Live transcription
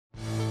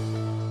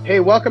Hey,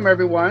 welcome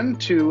everyone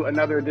to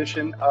another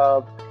edition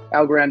of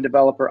Algorand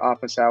Developer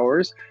Office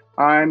Hours.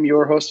 I'm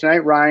your host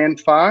tonight, Ryan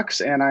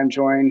Fox, and I'm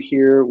joined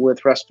here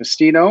with Russ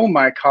Festino,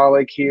 my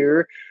colleague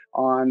here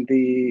on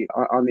the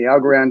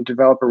Algorand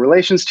Developer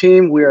Relations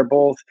team. We are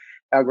both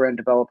Algorand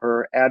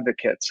Developer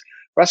advocates.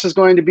 Russ is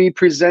going to be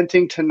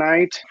presenting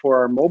tonight for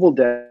our mobile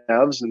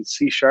devs in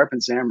C#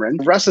 and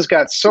Xamarin. Russ has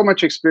got so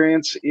much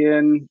experience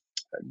in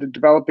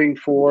developing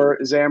for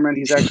Xamarin.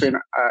 He's actually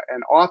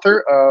an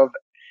author of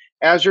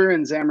Azure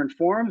and Xamarin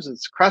Forms.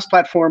 It's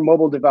cross-platform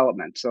mobile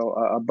development, so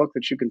a book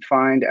that you can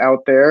find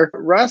out there.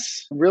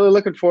 Russ, really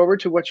looking forward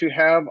to what you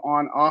have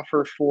on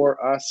offer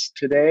for us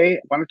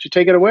today. Why don't you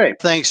take it away?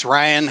 Thanks,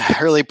 Ryan. I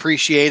really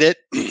appreciate it.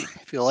 I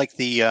feel like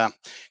the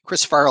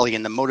Chris Farley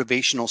in the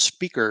motivational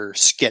speaker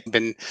skit.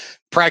 Been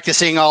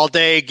practicing all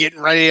day,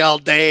 getting ready all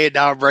day, and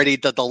now I'm ready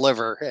to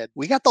deliver.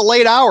 We got the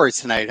late hours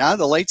tonight, huh?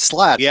 The late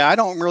slot. Yeah, I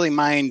don't really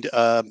mind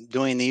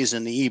doing these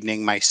in the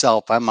evening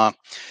myself. I'm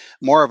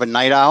more of a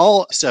night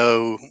owl.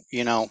 So,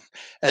 you know,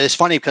 it's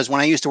funny because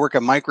when I used to work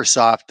at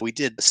Microsoft, we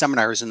did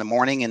seminars in the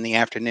morning and the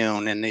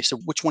afternoon. And they said,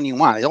 which one you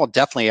want? Oh,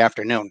 definitely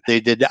afternoon.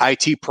 They did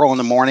IT Pro in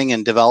the morning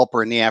and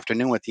Developer in the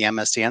afternoon with the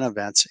MSDN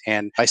events.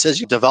 And I says,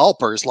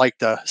 developers like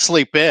to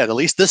sleep in. At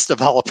least this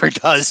developer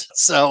does.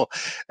 So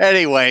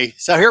anyway,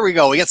 so here we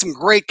go. We got some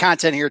great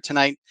content here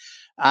tonight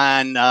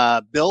on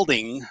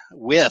building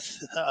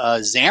with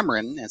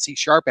Xamarin and C#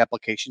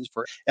 applications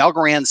for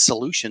Algorand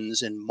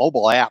solutions and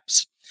mobile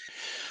apps.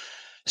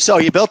 So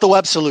you built the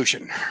web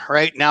solution,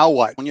 right? Now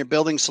what? When you're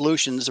building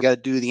solutions, you got to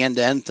do the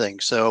end-to-end thing.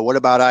 So what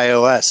about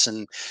iOS?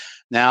 And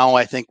now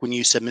I think when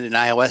you submit an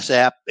iOS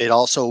app, it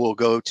also will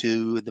go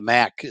to the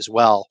Mac as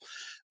well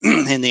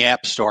in the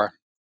App Store.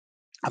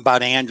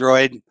 About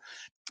Android?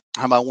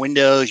 How about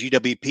Windows,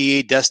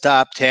 UWP,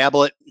 desktop,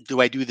 tablet?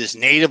 Do I do this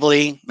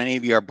natively? Many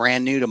of you are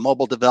brand new to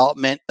mobile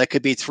development. That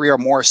could be 3 or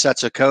more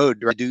sets of code.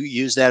 Do I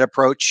use that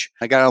approach?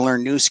 I got to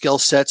learn new skill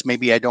sets.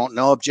 Maybe I don't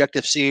know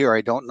Objective-C or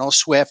I don't know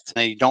Swift.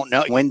 I don't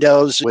know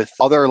Windows with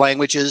other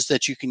languages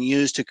that you can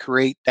use to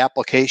create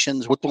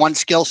applications. With one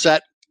skill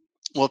set,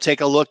 we'll take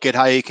a look at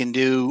how you can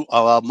do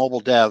mobile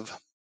dev.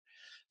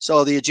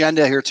 So the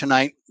agenda here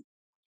tonight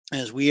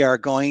is we are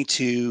going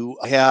to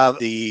have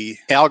the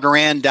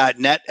Algorand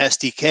 .NET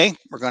SDK.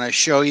 We're going to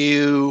show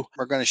you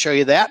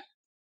that.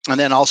 And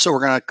then also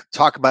we're going to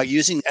talk about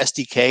using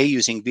SDK,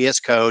 using VS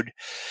Code, and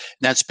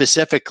then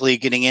specifically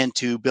getting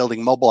into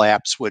building mobile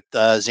apps with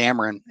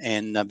Xamarin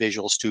and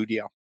Visual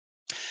Studio.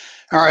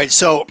 All right,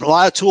 so a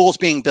lot of tools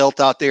being built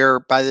out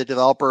there by the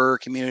developer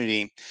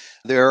community.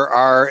 There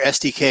are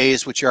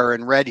SDKs, which are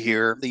in red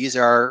here. These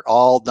are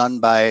all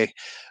done by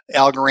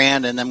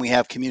Algorand, and then we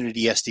have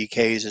community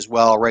SDKs as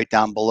well right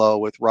down below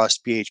with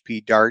Rust,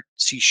 PHP, Dart,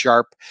 C#,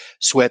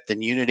 Swift,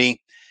 and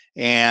Unity.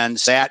 And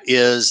that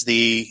is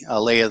the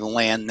lay of the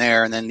land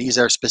there. And then these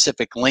are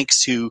specific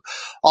links to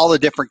all the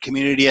different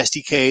community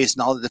SDKs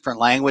and all the different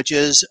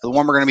languages. The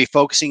one we're going to be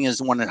focusing is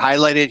the one that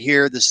highlighted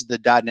here. This is the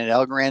 .NET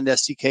Algorand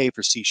SDK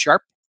for C#.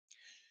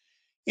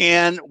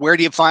 And where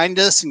do you find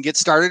this and get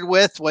started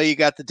with? Well, you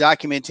got the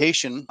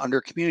documentation under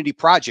community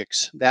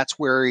projects. That's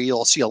where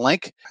you'll see a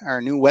link.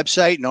 Our new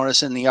website,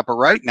 notice in the upper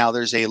right, now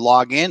there's a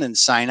login and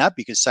sign up.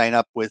 You can sign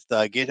up with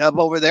GitHub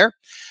over there.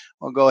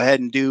 We'll go ahead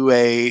and do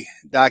a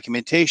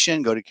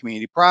documentation, go to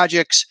community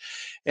projects.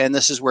 And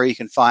this is where you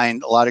can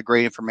find a lot of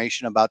great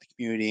information about the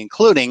community,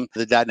 including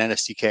the .NET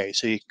SDK.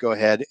 So you can go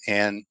ahead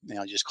and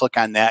just click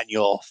on that and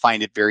you'll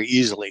find it very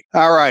easily.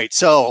 All right,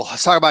 so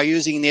let's talk about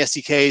using the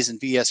SDKs in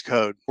VS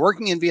Code.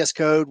 Working in VS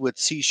Code with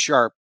C#.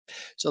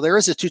 So there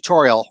is a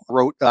tutorial I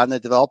wrote on the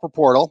developer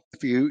portal.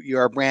 If you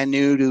are brand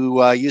new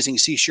to using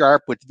C#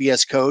 with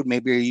VS Code,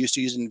 maybe you're used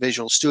to using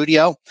Visual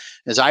Studio,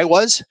 as I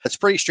was. It's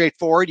pretty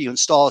straightforward. You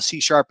install a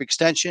C#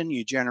 extension.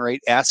 You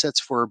generate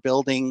assets for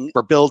build and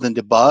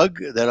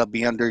debug. That'll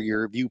be under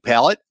your view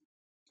palette.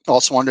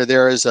 Also under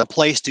there is a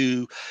place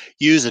to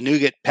use a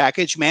NuGet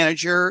package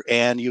manager,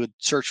 and you would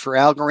search for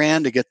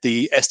Algorand to get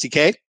the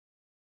SDK.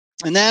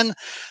 And then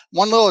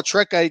one little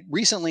trick I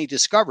recently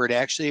discovered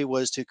actually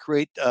was to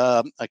create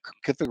a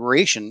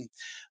configuration.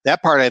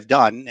 That part I've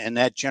done, and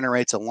that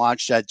generates a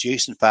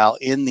launch.json file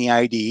in the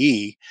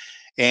IDE.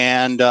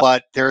 And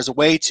but there's a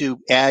way to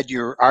add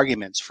your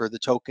arguments for the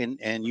token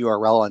and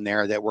URL in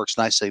there that works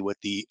nicely with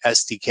the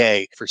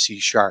SDK for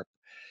C#.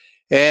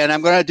 And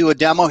I'm going to do a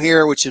demo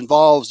here, which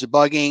involves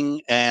debugging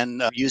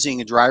and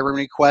using a driver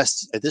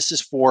request. This is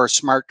for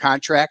smart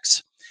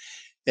contracts.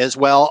 As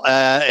well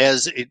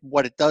as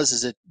what it does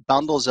is it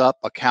bundles up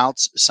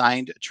accounts,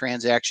 signed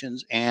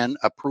transactions, and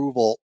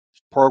approval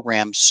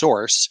program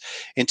source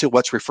into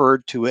what's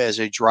referred to as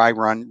a dry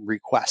run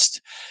request.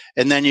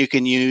 And then you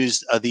can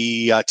use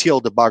the Teal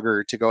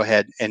debugger to go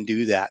ahead and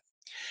do that.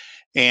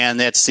 And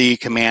that's the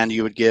command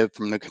you would give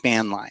from the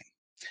command line.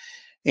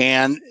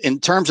 And in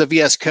terms of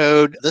VS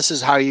Code, this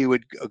is how you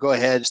would go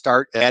ahead and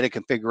start add a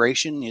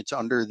configuration. It's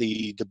under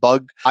the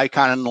debug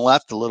icon on the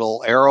left, the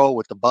little arrow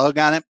with the bug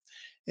on it.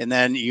 And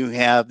then you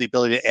have the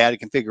ability to add a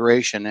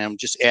configuration and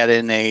just add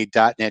in a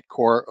 .NET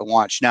Core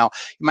launch. Now,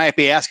 you might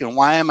be asking,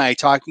 why am I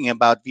talking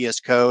about VS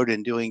Code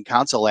and doing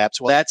console apps?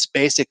 Well, that's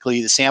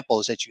basically the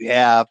samples that you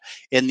have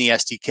in the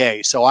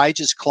SDK. So I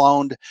just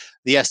cloned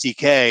the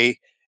SDK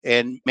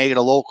and make it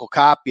a local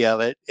copy of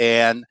it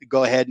and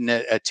go ahead and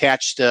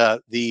attach the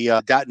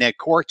 .NET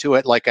Core to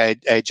it like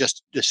I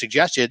just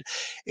suggested,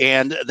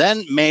 and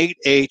then made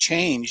a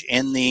change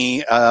in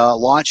the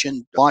launch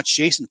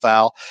JSON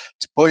file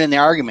to put in the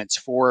arguments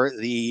for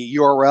the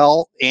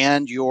URL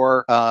and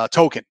your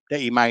token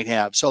that you might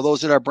have. So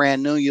those that are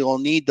brand new, you'll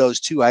need those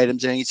two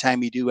items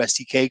anytime you do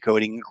SDK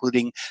coding,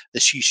 including the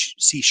C#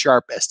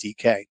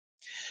 SDK.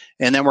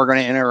 And then we're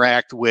going to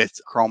interact with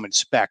Chrome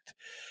Inspect.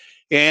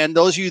 And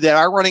those of you that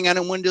are running on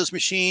a Windows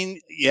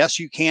machine, yes,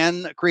 you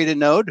can create a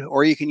node,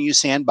 or you can use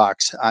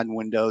Sandbox on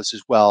Windows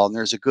as well. And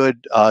there's a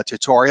good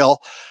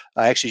tutorial.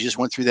 I actually just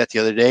went through that the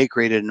other day,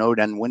 created a node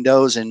on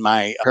Windows in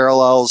my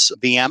Parallels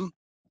VM.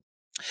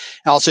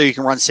 Also, you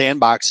can run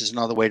Sandbox as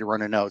another way to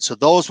run a node. So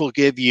those will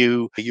give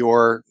you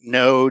your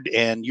node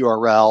and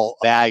URL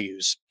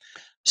values.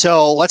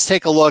 So let's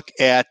take a look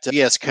at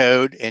VS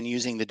Code and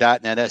using the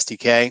 .NET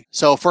SDK.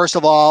 So first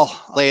of all,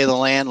 lay of the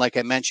land, like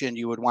I mentioned,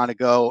 you would want to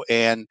go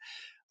and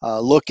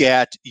look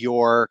at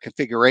your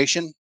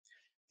configuration.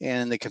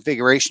 And in the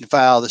configuration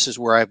file, this is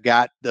where I've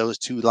got those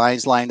two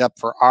lines lined up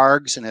for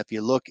args. And if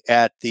you look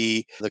at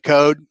the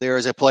code, there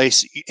is a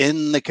place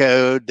in the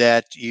code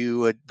that you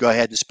would go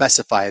ahead and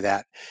specify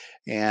that.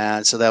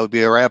 And so that would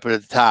be right up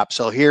at the top.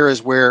 So here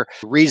is where it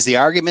reads the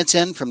arguments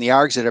in from the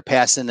args that are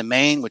passed in the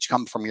main, which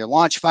come from your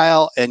launch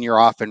file, and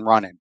you're off and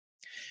running.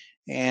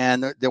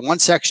 And the one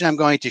section I'm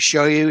going to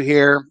show you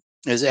here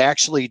is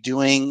actually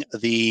doing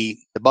the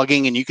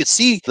debugging, and you can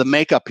see the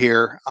makeup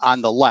here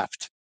on the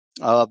left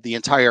of the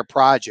entire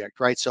project,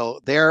 right? So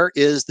there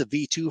is the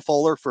V2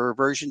 folder for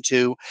version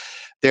 2.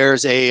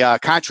 There's a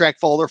contract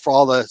folder for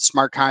all the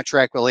smart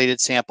contract related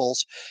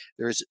samples.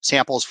 There's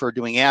samples for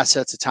doing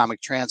assets,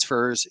 atomic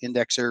transfers,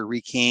 indexer,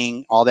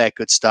 rekeying, all that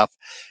good stuff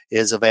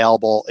is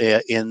available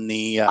in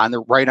the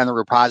right on the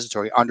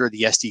repository under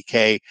the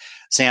SDK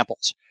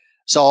samples.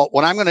 So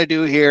what I'm going to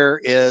do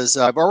here is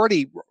I've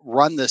already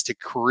run this to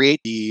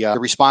create the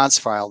response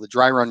file, the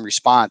dry run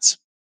response.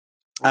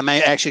 I'm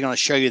actually going to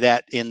show you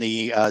that in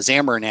the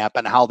Xamarin app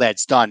and how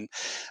that's done.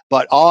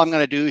 But all I'm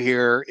going to do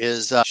here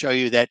is show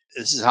you that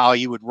this is how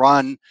you would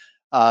run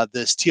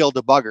this Teal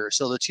debugger.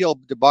 So the Teal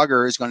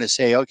debugger is going to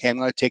say, okay, I'm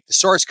going to take the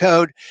source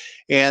code,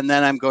 and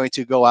then I'm going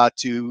to go out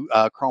to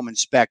Chrome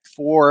Inspect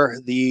for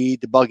the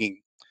debugging.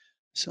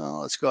 So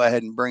let's go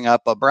ahead and bring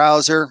up a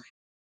browser.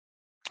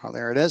 Oh,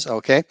 there it is.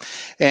 Okay.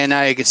 And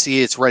now you can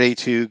see it's ready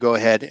to go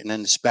ahead and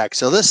inspect.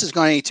 So this is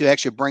going to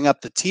actually bring up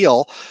the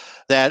Teal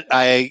that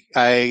I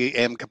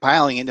am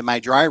compiling into my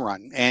dry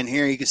run. And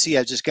here you can see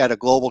I've just got a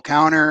global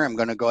counter. I'm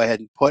going to go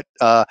ahead and put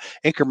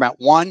increment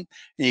 1, and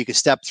you can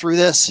step through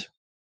this.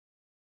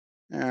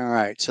 All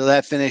right, so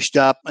that finished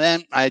up.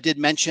 And I did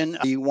mention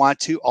you want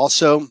to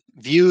also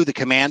view the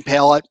command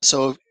palette.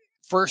 So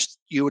first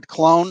you would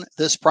clone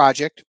this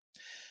project,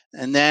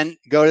 and then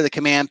go to the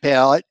command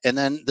palette, and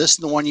then this is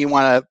the one you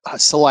want to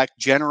select,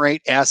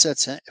 generate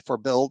assets for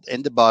build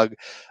and debug.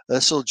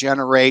 This will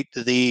generate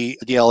the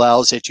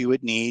DLLs that you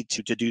would need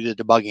to do the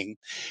debugging.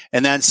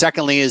 And then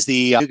secondly is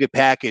the NuGet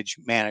package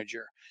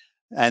manager.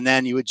 And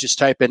then you would just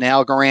type in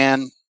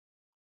Algorand,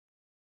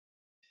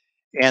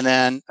 and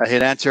then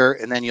hit enter,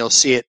 and then you'll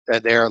see it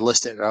there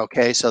listed.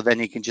 Okay, so then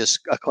you can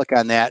just click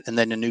on that, and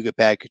then the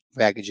NuGet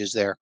package is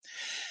there.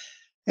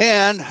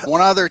 And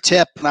one other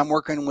tip, and I'm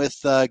working with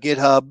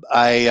GitHub,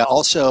 I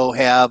also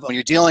have, when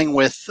you're dealing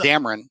with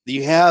Xamarin,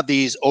 you have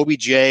these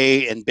OBJ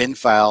and bin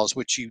files,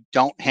 which you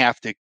don't have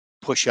to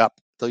push up.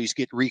 Those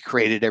get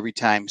recreated every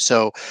time.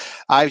 So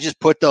I've just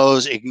put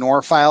those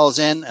ignore files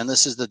in, and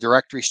this is the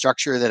directory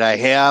structure that I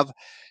have.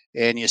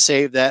 And you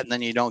save that, and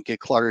then you don't get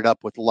cluttered up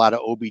with a lot of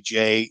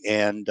OBJ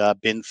and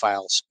bin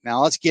files.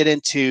 Now let's get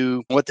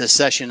into what this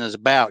session is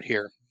about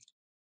here.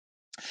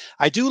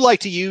 I do like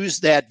to use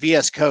that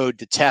VS Code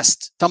to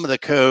test some of the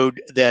code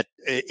that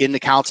in the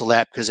console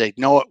app, because I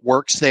know it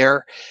works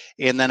there,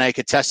 and then I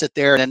could test it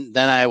there, and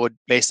then I would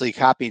basically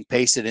copy and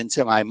paste it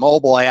into my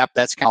mobile app.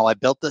 That's kind of how I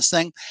built this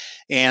thing,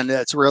 and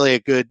it's really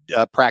a good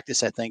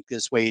practice, I think,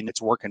 this way, and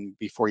it's working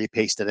before you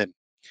paste it in.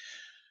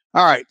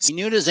 All right, so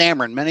new to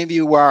Xamarin, many of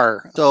you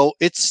are. So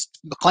its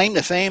claim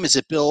to fame is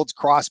it builds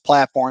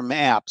cross-platform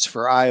apps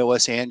for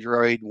iOS,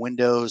 Android,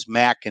 Windows,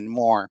 Mac, and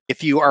more.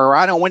 If you are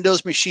on a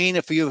Windows machine,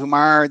 a few of them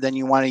are, then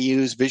you want to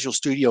use Visual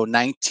Studio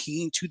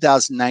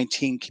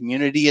 2019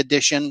 Community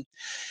Edition.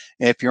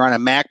 If you're on a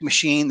Mac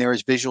machine, there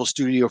is Visual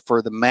Studio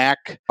for the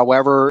Mac.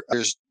 However,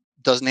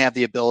 doesn't have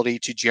the ability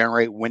to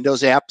generate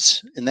Windows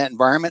apps in that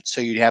environment,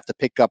 so you'd have to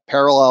pick up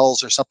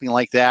Parallels or something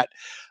like that,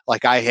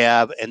 like I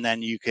have, and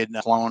then you could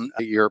clone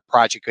your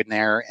project in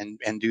there and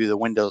do the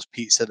Windows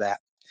piece of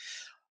that.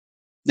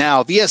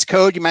 Now, VS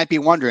Code, you might be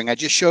wondering, I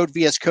just showed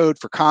VS Code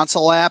for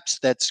console apps.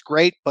 That's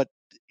great, but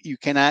you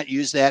cannot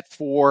use that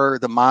for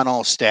the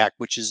mono stack,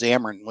 which is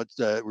Xamarin, what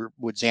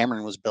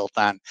Xamarin was built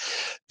on.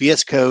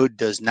 VS Code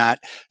does not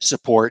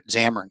support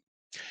Xamarin.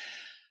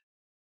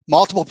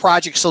 Multiple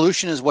project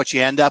solution is what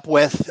you end up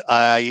with.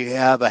 You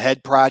have a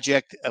head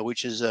project,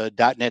 which is a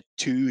 .NET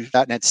 2,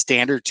 .NET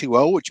Standard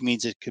 2.0, which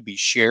means it could be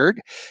shared.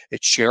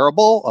 It's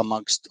shareable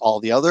amongst all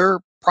the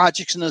other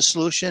projects in the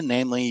solution.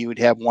 Namely, you would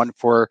have one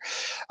for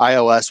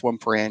iOS, one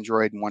for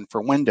Android, and one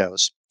for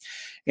Windows.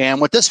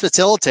 And what this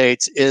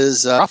facilitates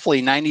is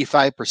roughly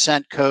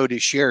 95% code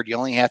is shared. You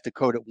only have to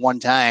code it one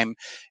time,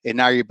 and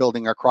now you're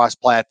building a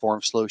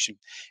cross-platform solution.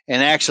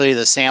 And actually,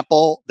 the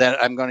sample that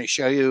I'm going to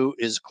show you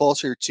is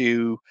closer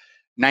to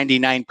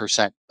 99%.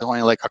 There's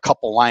only like a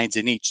couple lines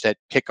in each that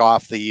kick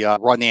off the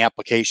run the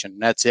application.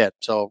 That's it.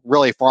 So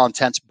really, for all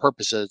intents and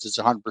purposes, it's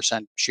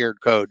 100% shared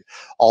code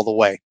all the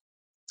way.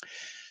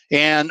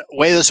 And the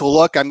way this will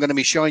look, I'm going to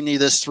be showing you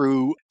this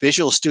through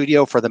Visual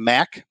Studio for the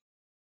Mac.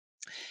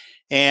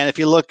 And if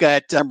you look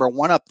at number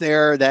 1 up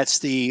there, that's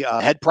the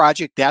head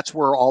project. That's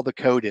where all the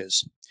code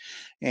is.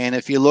 And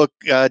if you look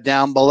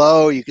down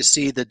below, you can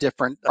see the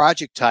different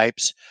project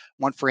types.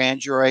 One for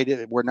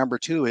Android, where number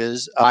 2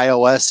 is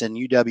iOS and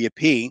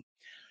UWP.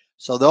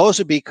 So those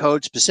would be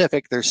code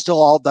specific. They're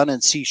still all done in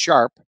C#.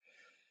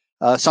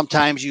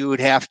 Sometimes you would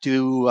have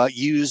to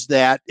use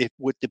that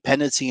with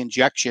dependency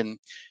injection.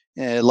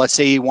 Let's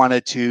say you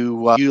wanted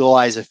to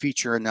utilize a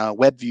feature in a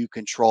web view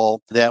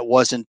control that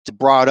wasn't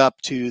brought up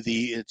to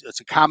it's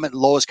a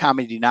lowest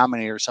common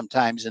denominator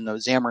sometimes in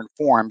those Xamarin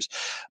forms,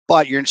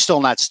 but you're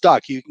still not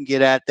stuck. You can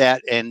get at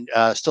that and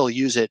still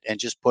use it and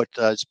just put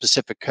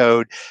specific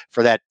code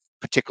for that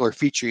particular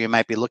feature you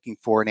might be looking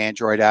for in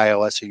Android,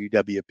 iOS, or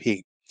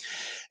UWP.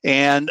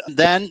 And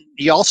then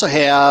you also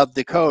have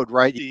the code,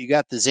 right? You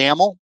got the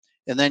XAML,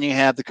 and then you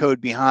have the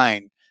code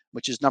behind,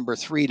 which is number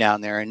 3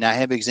 down there. And I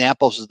have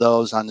examples of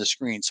those on the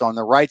screen. So on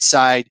the right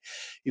side,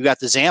 you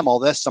got the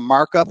XAML. That's the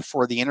markup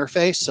for the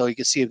interface. So you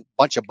can see a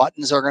bunch of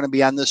buttons are going to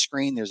be on the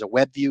screen. There's a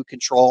web view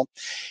control.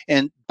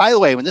 And by the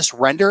way, when this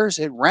renders,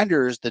 it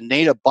renders the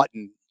native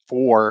button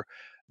for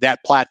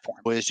that platform.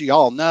 As you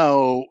all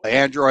know,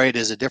 Android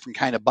is a different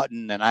kind of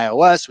button than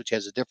iOS, which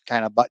has a different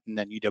kind of button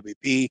than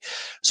UWP.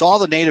 So all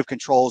the native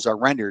controls are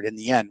rendered in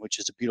the end, which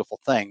is a beautiful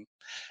thing.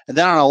 And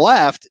then on the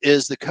left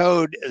is the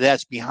code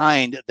that's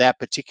behind that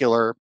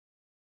particular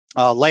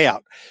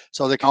layout.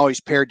 So they can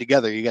always pair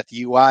together. You got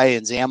the UI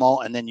and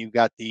XAML, and then you've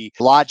got the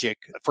logic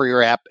for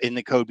your app in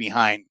the code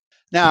behind.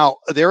 Now,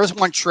 there is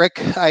one trick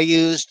I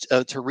used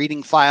to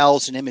reading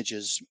files and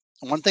images.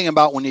 One thing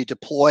about when you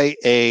deploy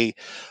a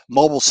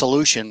mobile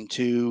solution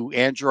to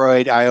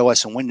Android,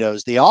 iOS, and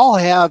Windows, they all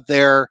have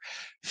their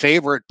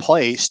favorite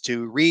place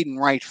to read and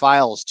write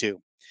files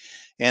to,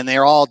 and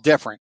they're all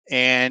different.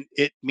 And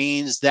it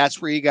means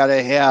that's where you got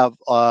to have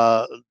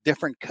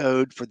different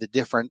code for the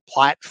different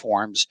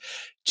platforms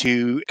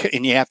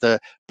and you have to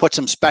put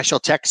some special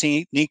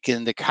technique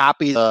in to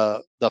copy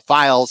the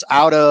files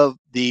out of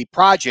the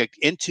project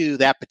into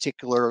that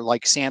particular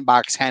like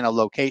sandbox kind of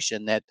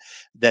location that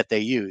they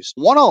use.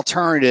 One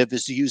alternative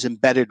is to use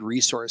embedded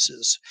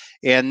resources.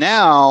 And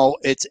now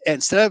it's,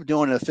 instead of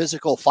doing a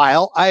physical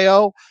file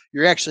IO,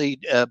 you're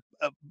actually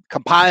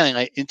compiling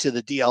it into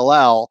the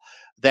DLL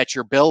that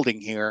you're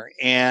building here,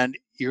 and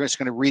you're just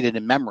going to read it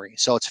in memory.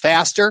 So it's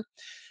faster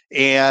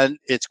and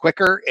it's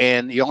quicker,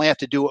 and you only have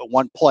to do it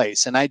one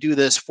place. And I do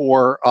this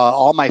for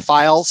all my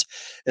files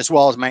as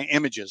well as my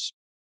images.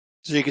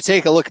 So you can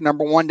take a look at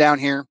number 1 down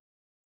here.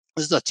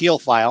 This is a Teal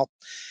file.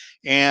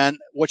 And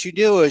what you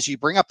do is you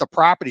bring up the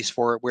properties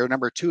for it, where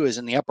number 2 is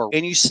in the upper,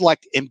 and you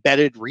select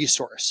embedded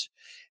resource.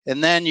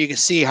 And then you can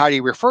see how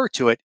you refer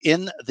to it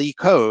in the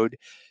code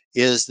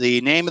is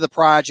the name of the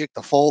project,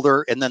 the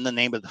folder, and then the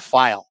name of the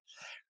file.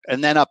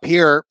 And then up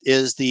here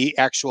is the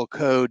actual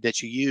code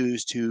that you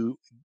use to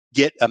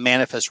get a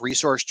manifest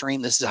resource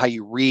stream. This is how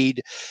you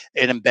read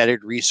an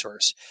embedded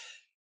resource.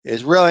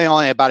 It's really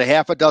only about a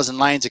half a dozen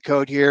lines of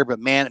code here,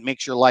 but man, it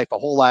makes your life a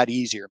whole lot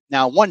easier.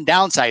 Now, one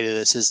downside of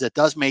this is it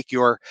does make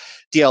your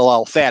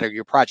DLL fatter,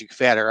 your project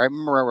fatter. I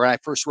remember when I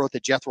first wrote the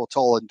Jethro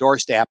Tull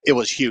endorsed app, it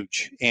was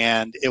huge,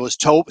 and it was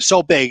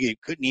so big I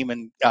couldn't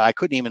even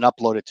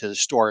upload it to the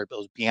store. It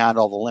was beyond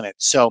all the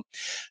limits. So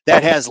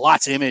that has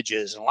lots of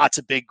images and lots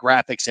of big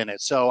graphics in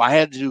it. So I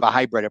had to do a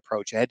hybrid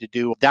approach. I had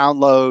to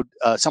download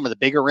some of the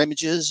bigger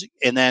images,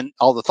 and then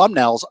all the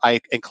thumbnails I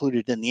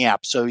included in the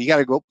app. So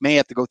you may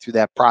have to go through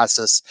that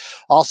process.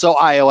 Also,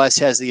 iOS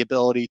has the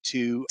ability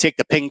to take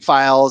the ping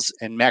files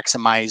and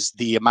maximize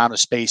the amount of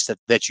space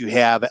that you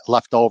have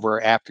left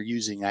over after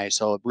using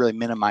ISO. It really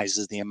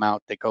minimizes the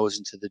amount that goes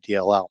into the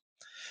DLL.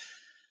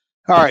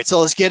 All right, so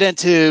let's get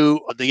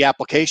into the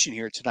application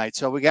here tonight.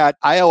 So we got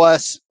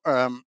iOS,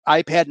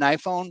 iPad, and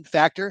iPhone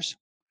factors.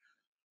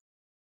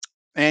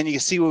 And you can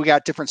see we've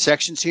got different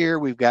sections here.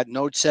 We've got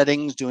node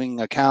settings, doing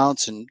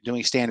accounts, and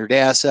doing standard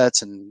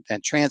assets and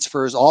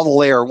transfers. All the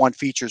layer 1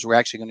 features we're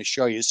actually going to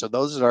show you. So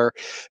those are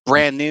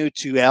brand new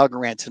to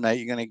Algorand tonight.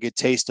 You're going to get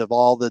a taste of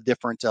all the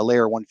different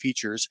layer 1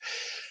 features.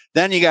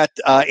 Then you got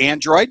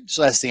Android.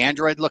 So that's the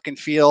Android look and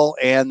feel.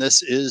 And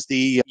this is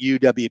the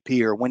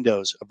UWP or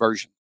Windows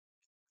version.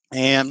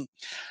 And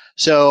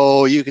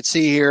so you can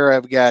see here,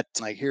 I've got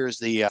like, here's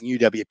the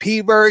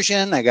UWP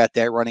version. I got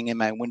that running in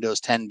my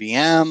Windows 10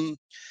 VM.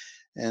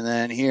 And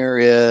then here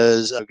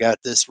is, I've got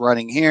this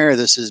running here.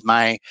 This is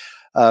my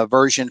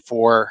version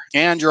for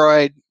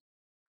Android.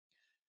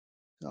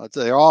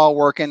 So they're all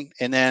working.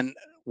 And then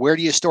where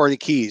do you store the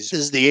keys? This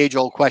is the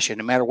age-old question.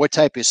 No matter what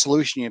type of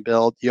solution you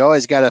build, you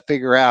always got to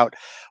figure out,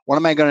 what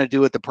am I going to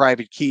do with the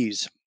private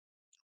keys?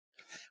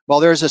 Well,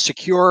 there's a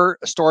secure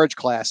storage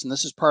class, and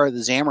this is part of the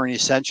Xamarin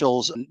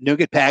Essentials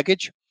NuGet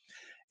package.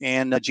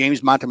 And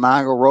James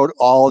Montemagno wrote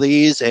all of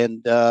these,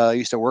 and I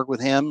used to work with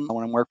him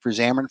when I worked for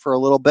Xamarin for a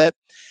little bit.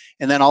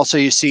 And then also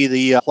you see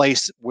the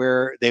place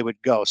where they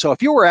would go. So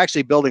if you were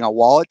actually building a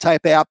wallet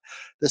type app,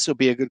 this would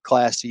be a good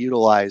class to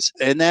utilize.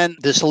 And then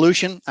the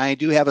solution, I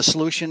do have a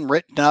solution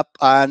written up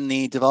on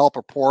the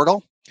developer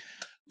portal.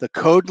 The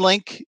code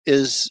link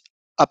is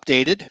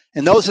updated.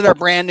 And those that are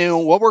brand new,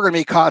 what we're going to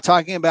be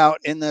talking about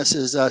in this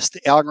is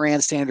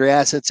Algorand Standard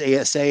Assets,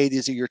 ASA.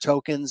 These are your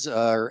tokens,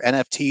 or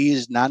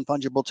NFTs,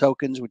 non-fungible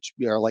tokens, which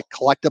are like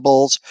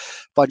collectibles,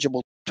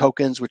 fungible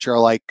tokens, which are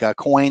like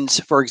coins,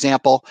 for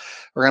example.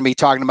 We're going to be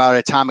talking about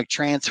atomic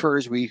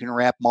transfers, where you can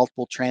wrap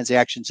multiple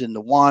transactions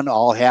into one,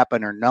 all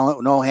happen or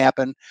none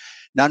happen.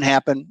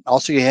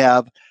 Also, you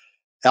have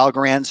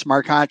Algorand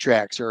smart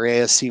contracts, or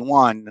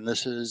ASC1, and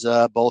this is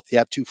both, you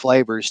have two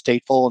flavors,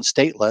 stateful and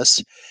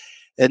stateless.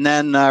 And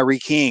then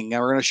rekeying. Now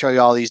we're going to show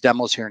you all these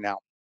demos here now.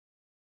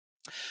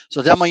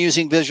 So demo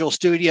using Visual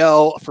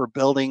Studio for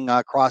building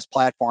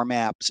cross-platform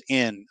apps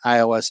in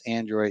iOS,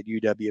 Android,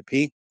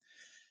 UWP.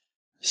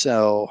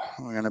 So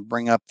we're going to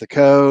bring up the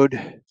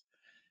code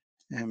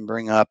and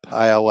bring up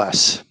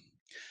iOS.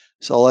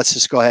 So let's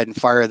just go ahead and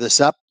fire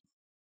this up.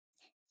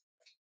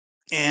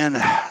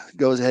 And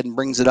goes ahead and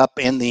brings it up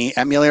in the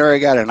emulator. I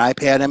got an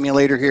iPad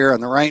emulator here on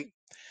the right.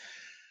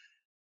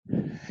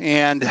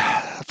 And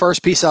the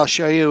first piece I'll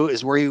show you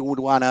is where you would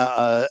want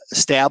to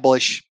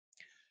establish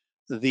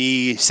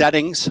the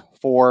settings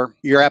for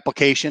your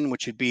application,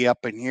 which would be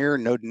up in here,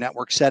 Node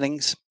Network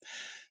Settings.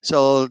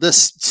 So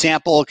this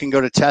sample can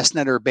go to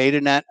testnet or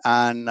betanet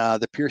on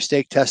the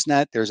PureStake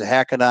testnet. There's a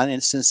hackathon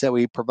instance that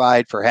we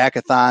provide for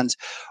hackathons,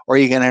 or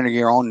you can enter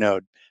your own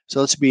node.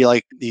 So this would be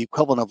like the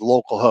equivalent of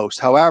localhost.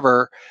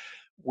 However,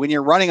 when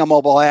you're running a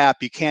mobile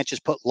app, you can't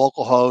just put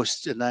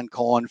localhost and then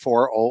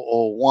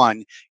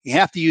 :4001. You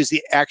have to use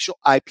the actual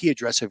IP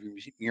address of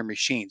your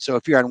machine. So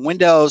if you're on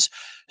Windows,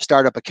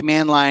 start up a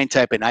command line,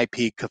 type in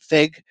IP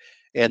config,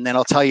 and then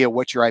I'll tell you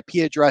what your IP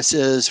address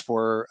is.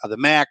 For the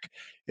Mac,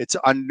 it's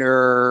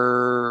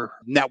under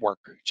network.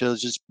 So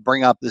just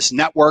bring up this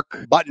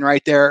network button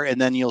right there, and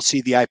then you'll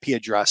see the IP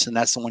address, and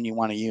that's the one you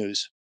want to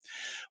use.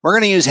 We're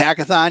going to use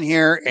Hackathon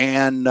here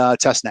and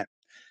testnet.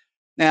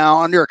 Now,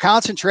 under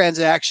accounts and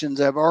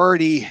transactions, I've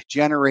already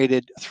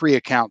generated 3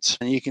 accounts.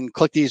 And you can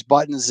click these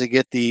buttons to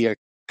get the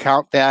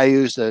account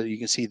values. You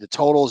can see the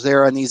totals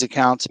there on these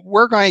accounts.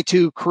 We're going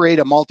to create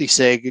a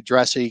multisig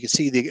address so you can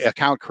see the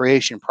account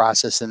creation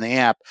process in the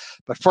app.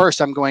 But first,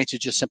 I'm going to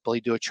just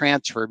simply do a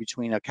transfer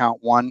between account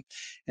 1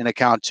 and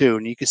account 2.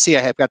 And you can see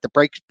I have got the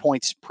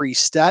breakpoints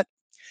preset.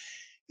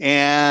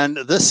 And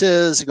this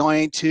is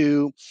going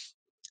to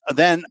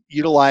then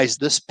utilize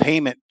this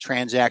payment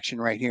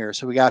transaction right here.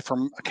 So we got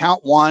from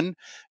account 1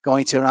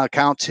 going to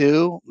account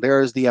 2.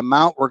 There's the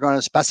amount we're going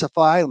to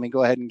specify. Let me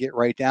go ahead and get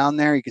right down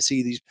there. You can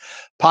see these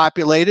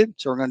populated.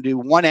 So we're going to do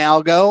one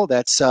algo.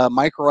 That's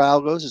micro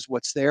algos is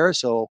what's there.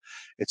 So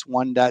it's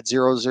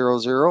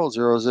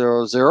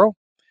 1.0000000.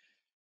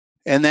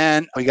 And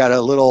then we got a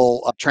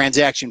little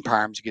transaction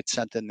params get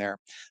sent in there.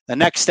 The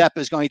next step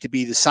is going to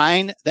be to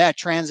sign that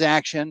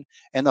transaction,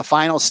 and the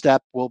final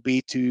step will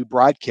be to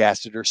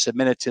broadcast it or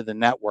submit it to the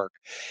network.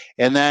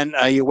 And then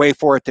you wait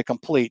for it to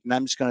complete. And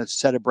I'm just going to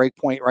set a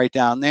breakpoint right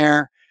down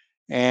there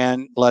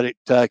and let it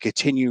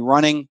continue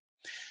running.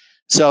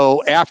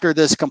 So after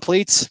this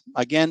completes,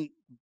 again,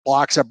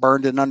 blocks are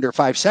burned in under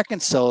 5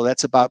 seconds. So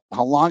that's about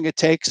how long it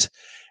takes.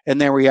 And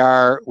there we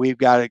are, we've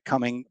got it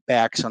coming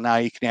back. So now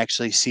you can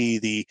actually see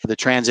the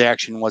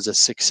transaction was a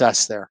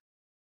success there.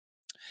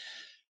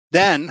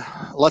 Then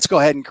let's go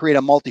ahead and create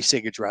a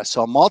multi-sig address.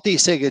 So a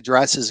multi-sig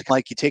address is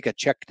like you take a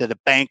check to the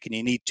bank and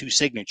you need 2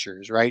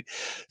 signatures, right?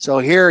 So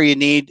here you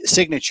need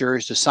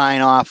signatures to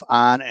sign off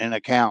on an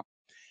account.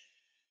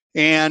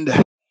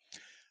 And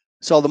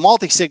so the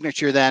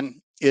multi-signature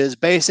then is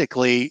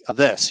basically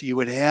this. You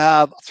would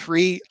have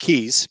 3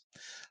 keys,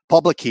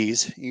 public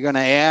keys. You're going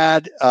to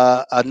add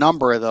a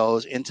number of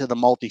those into the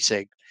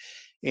multisig,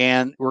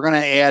 and we're going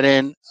to add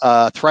in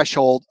a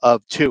threshold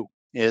of 2.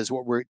 Is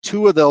what we're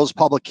 2 of those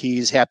public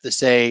keys have to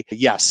say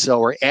yes. So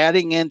we're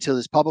adding into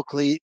this public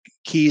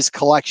keys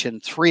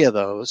collection 3 of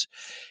those,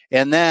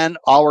 and then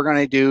all we're going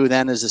to do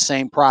then is the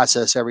same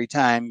process every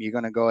time. You're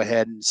going to go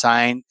ahead and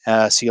sign,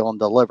 seal, and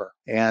deliver.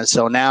 And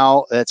so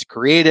now that's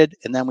created,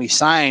 and then we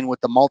sign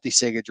with the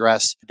multisig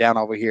address down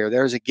over here.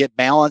 There's a get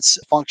balance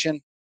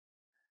function.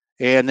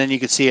 And then you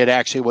can see it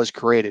actually was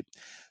created.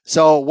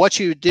 So what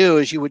you do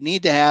is you would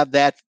need to have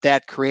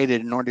that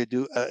created in order to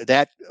do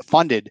that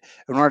funded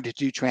in order to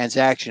do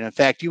transaction. In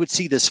fact, you would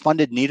see this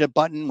funded needed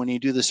button when you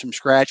do this from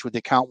scratch with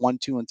account 1,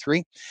 2, and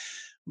 3.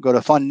 Go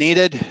to fund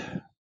needed.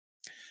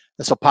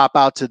 This will pop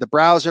out to the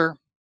browser.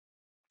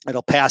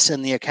 It'll pass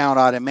in the account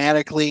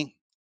automatically.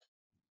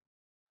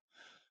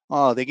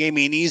 Oh, they gave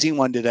me an easy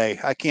one today.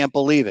 I can't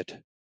believe it.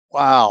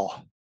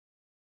 Wow.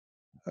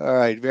 All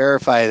right,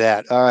 verify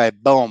that. All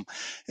right, boom.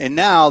 And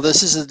now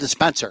this is a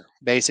dispenser,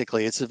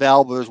 basically. It's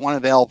available. There's one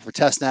available for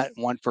testnet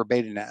and one for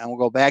betanet. And we'll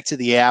go back to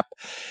the app,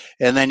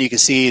 and then you can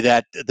see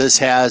that this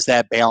has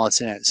that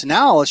balance in it. So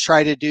now let's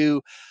try to do,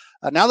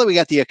 now that we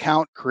got the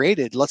account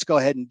created, let's go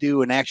ahead and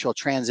do an actual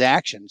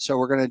transaction. So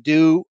we're going to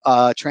do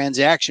a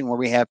transaction where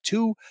we have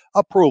 2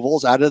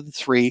 approvals out of the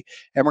 3,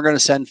 and we're going to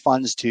send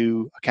funds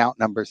to account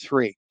number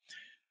 3.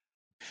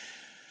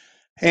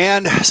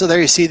 And so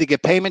there you see the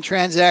get payment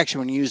transaction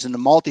when you're using the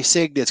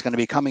multisig that's going to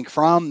be coming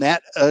from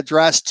that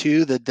address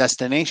to the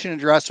destination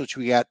address, which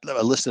we got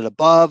listed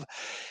above.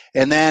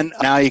 And then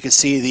now you can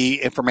see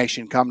the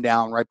information come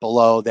down right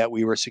below that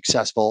we were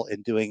successful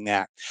in doing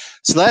that.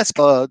 So that's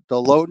the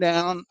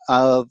lowdown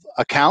of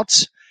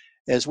accounts,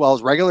 as well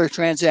as regular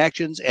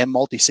transactions and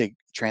multisig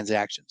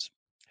transactions.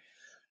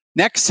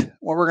 Next,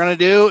 what we're going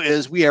to do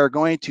is we are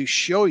going to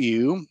show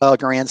you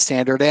Algorand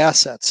standard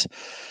assets.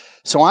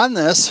 So on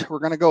this, we're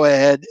going to go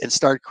ahead and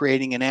start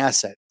creating an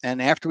asset.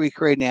 And after we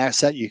create an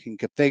asset, you can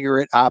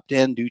configure it, opt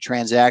in, do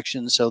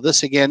transactions. So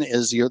this again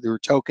is your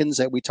tokens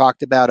that we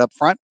talked about up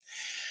front.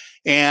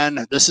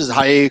 And this is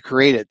how you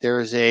create it.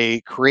 There's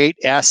a create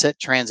asset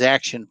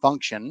transaction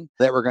function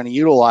that we're going to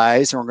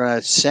utilize, and we're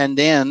going to send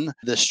in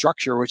the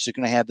structure, which is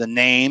going to have the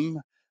name,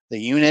 the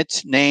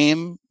unit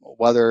name,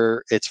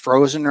 whether it's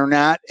frozen or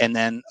not, and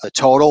then a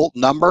total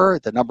number,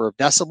 the number of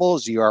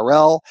decibels,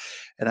 URL,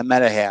 and a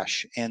meta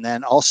hash. And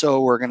then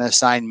also we're going to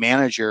assign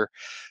manager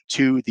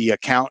to the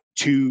account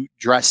to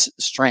address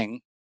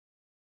string.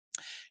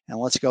 And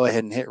let's go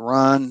ahead and hit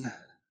run.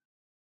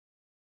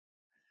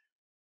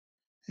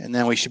 And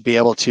then we should be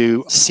able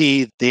to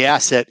see the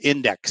asset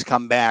index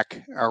come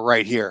back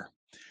right here.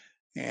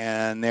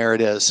 And there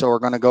it is. So we're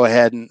going to go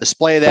ahead and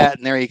display that.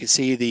 And there you can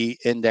see the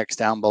index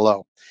down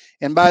below.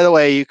 And by the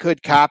way, you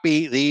could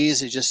copy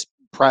these. You just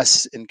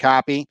press and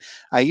copy.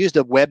 I used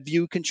a web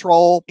view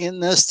control in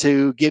this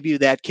to give you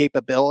that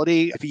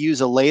capability. If you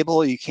use a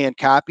label, you can't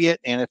copy it.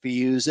 And if you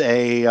use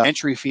a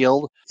entry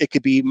field, it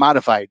could be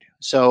modified.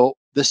 So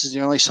this is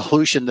the only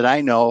solution that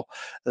I know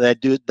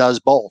that does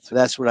both.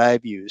 That's what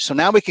I've used. So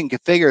now we can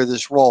configure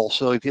this role.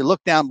 So if you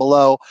look down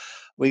below,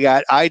 we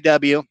got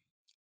IW,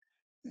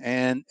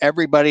 and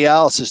everybody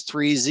else is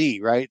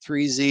 3Z, right?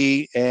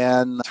 3Z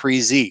and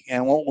 3Z.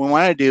 And what we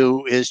want to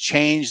do is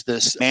change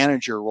this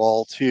manager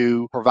role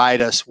to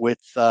provide us with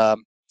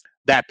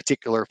that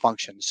particular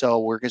function.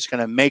 So we're just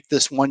going to make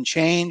this one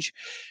change,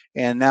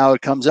 and now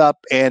it comes up,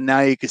 and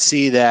now you can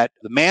see that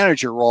the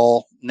manager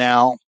role,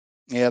 now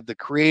you have the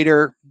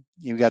creator,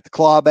 you got the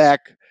clawback,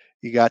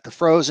 you got the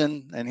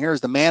frozen, and here's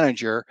the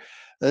manager.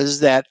 This is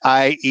that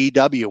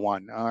IEW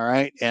one, all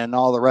right? And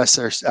all the rest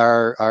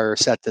are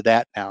set to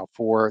that now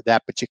for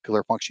that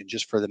particular function,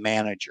 just for the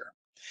manager.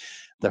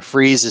 The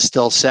freeze is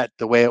still set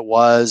the way it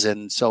was,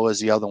 and so is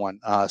the other one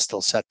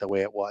still set the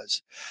way it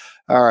was.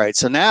 All right,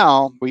 so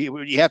now what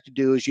you have to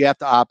do is you have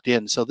to opt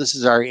in. So this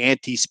is our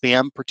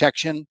anti-spam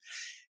protection.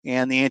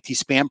 And the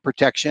anti-spam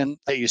protection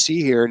that you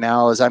see here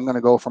now is I'm going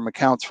to go from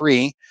account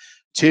 3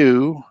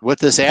 to, with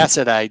this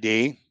asset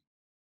ID,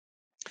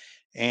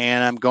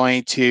 and I'm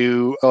going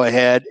to go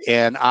ahead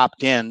and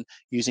opt in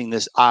using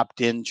this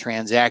opt-in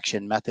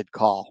transaction method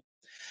call.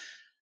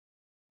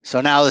 So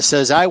now this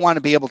says, I want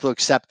to be able to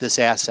accept this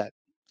asset.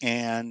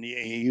 And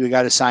you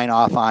got to sign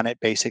off on it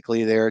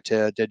basically there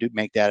to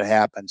make that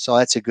happen. So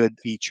that's a good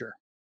feature.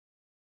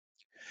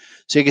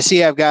 So you can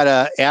see I've got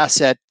an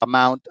asset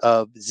amount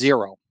of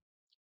 0.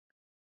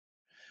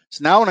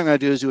 So now what I'm going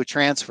to do is do a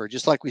transfer,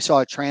 just like we saw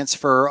a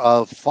transfer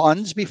of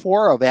funds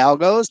before, of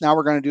algos. Now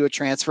we're going to do a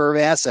transfer of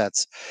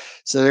assets.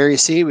 So there you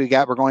see we're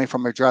going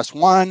from address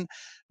 1,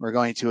 we're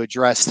going to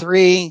address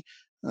 3.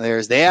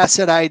 There's the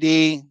asset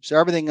ID. So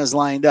everything is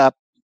lined up.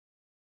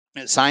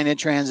 Sign in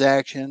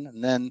transaction,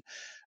 and then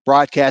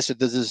broadcasted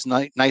to this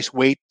nice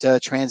wait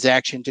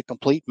transaction to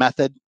complete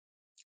method.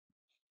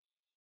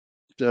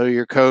 So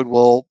your code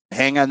will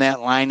hang on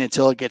that line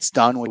until it gets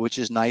done, which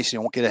is nice.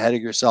 You won't get ahead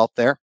of yourself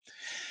there.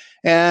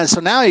 And so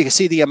now you can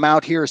see the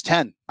amount here is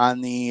 10 on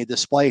the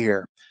display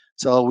here.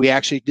 So we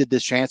actually did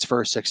this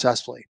transfer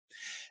successfully.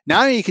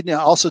 Now you can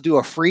also do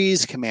a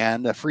freeze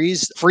command,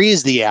 freeze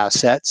the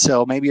asset.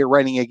 So maybe you're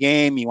writing a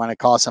game, you want to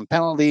cause some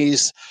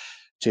penalties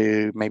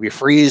to maybe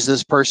freeze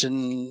this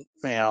person,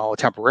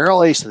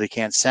 temporarily so they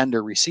can't send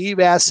or receive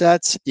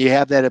assets. You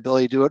have that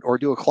ability to do it, or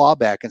do a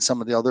clawback in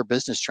some of the other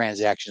business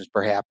transactions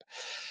perhaps.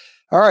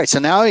 All right, so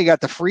now you got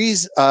the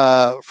freeze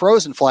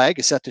frozen flag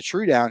is set to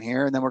true down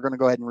here, and then we're going to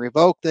go ahead and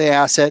revoke the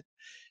asset,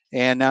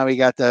 And now we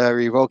got the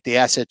revoke the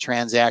asset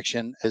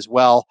transaction as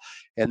well.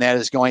 And that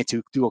is going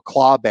to do a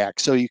clawback.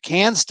 So you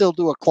can still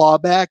do a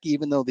clawback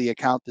even though the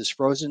account is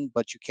frozen,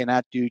 but you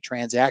cannot do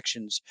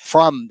transactions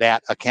from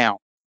that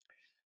account.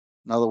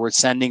 In other words,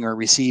 sending or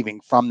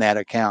receiving from that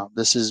account.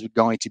 This is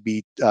going to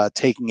be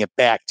taking it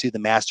back to the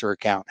master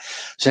account.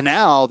 So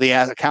now the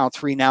account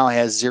 3 now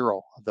has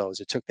 0 of those.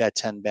 It took that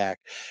 10 back.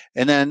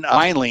 And then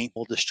finally,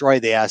 we'll destroy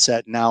the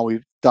asset. Now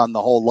we've done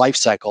the whole life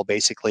cycle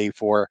basically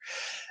for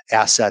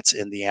assets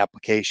in the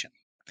application.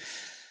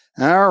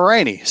 All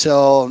righty.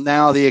 So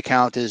now the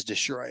account is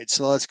destroyed.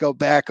 So let's go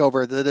back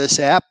over to this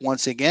app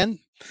once again.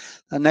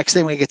 The next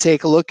thing we could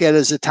take a look at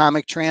is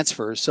atomic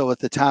transfers. So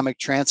with atomic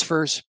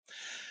transfers,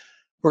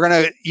 we're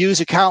going to use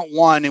account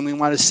 1 and we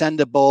want to send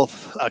to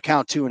both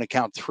account 2 and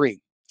account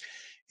 3.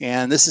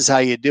 And this is how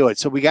you do it.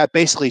 So we got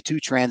basically 2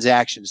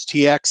 transactions,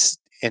 TX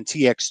and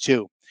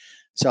TX2.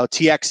 So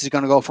TX is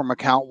going to go from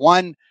account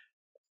 1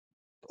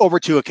 over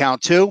to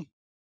account 2.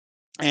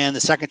 And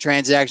the second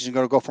transaction is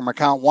going to go from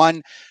account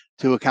 1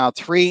 to account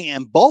 3.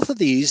 And both of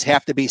these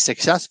have to be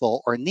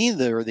successful or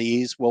neither of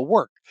these will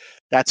work.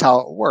 That's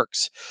how it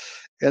works.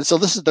 And so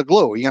this is the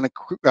glue. You're going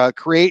to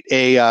create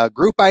a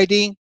group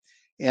ID.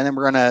 And then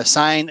we're going to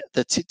assign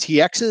the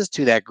TXs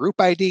to that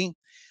group ID,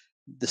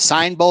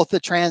 assign both the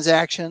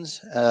transactions.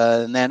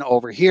 And then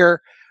over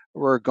here,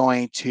 we're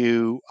going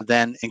to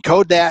then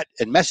encode that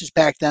and message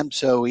back them.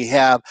 So we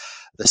have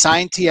the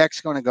signed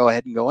TX going to go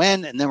ahead and go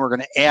in, and then we're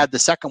going to add the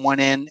second one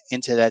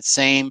into that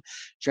same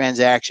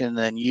transaction, and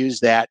then use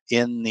that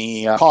in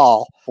the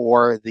call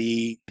for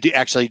to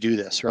actually do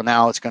this. So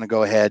now it's going to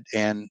go ahead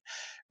and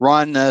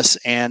run this.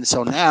 And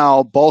so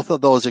now both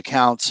of those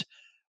accounts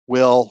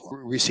will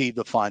receive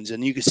the funds.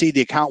 And you can see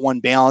the account 1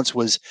 balance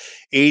was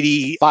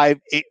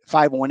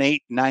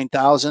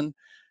 85,518,9,000.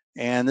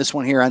 And this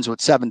one here ends with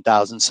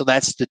 7,000. So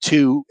that's the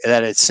 2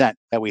 that it sent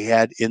that we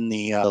had in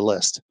the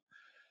list.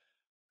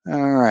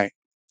 All right.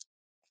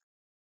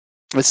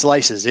 It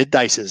slices, it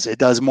dices, it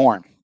does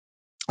more.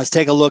 Let's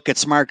take a look at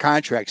smart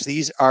contracts.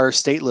 These are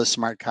stateless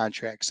smart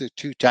contracts. There are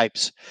 2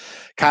 types,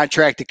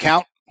 contract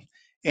account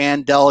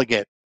and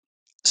delegate.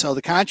 So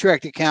the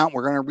contract account,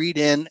 we're going to read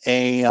in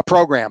a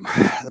program.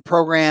 The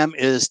program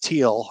is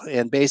Teal,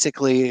 and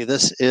basically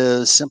this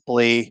is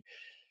simply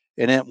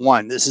an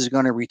int1. This is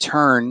going to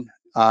return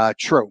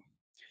true.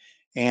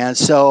 And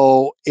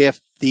so if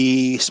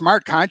the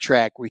smart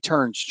contract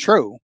returns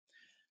true,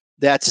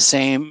 that's the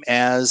same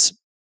as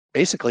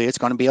basically it's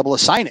going to be able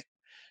to sign it.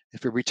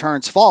 If it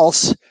returns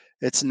false,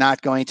 it's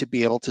not going to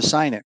be able to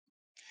sign it.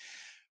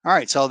 All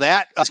right, so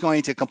that is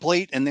going to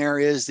complete, and there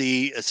is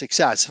the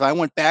success. If I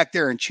went back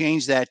there and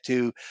changed that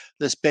to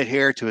this bit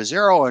here to a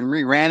 0 and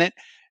reran it,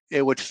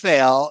 it would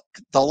fail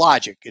the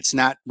logic. It's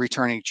not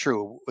returning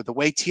true. The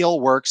way Teal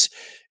works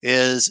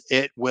is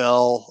it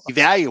will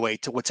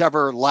evaluate to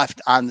whatever left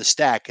on the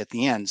stack at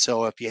the end.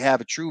 So if you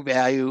have a true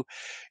value,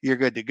 you're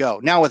good to go.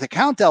 Now with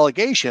account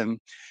delegation,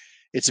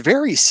 it's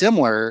very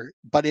similar,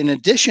 but in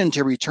addition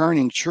to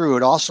returning true,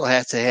 it also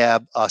has to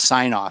have a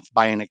sign off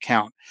by an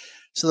account.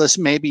 So this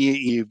maybe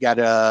you've got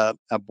a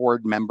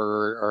board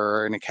member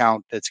or an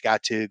account that's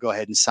got to go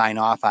ahead and sign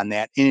off on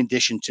that in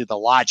addition to the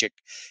logic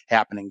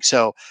happening.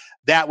 So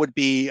that would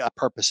be a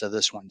purpose of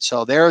this one.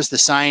 So there's the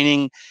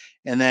signing,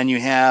 and then you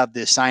have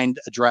the signed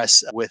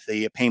address with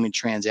the payment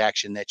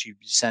transaction that you'd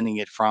be sending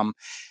it from,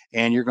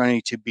 and you're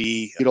going to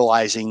be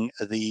utilizing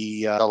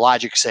the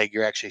logic seg.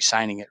 You're actually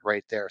signing it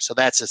right there. So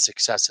that's a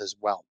success as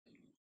well.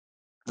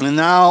 And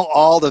now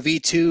all the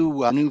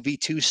V2, new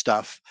V2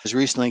 stuff has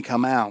recently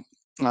come out.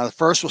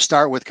 First, we'll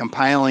start with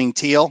compiling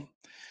Teal.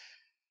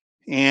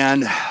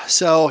 And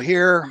so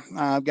here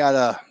I've got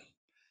a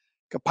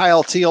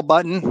compile Teal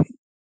button.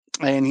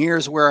 And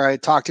here's where I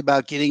talked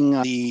about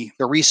getting the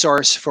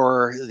resource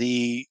for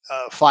the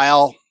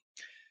file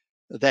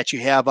that you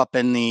have up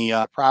in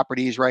the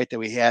properties, right, that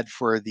we had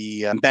for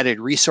the embedded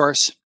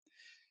resource.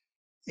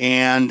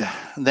 And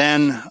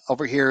then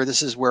over here,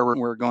 this is where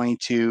we're going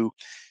to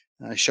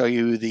show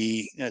you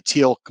the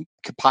Teal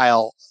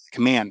compile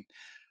command.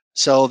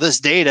 So this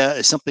data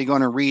is simply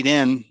going to read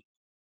in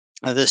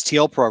this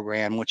Teal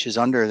program, which is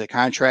under the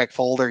contract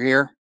folder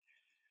here.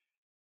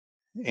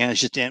 And it's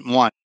just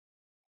int1.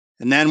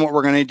 And then what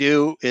we're going to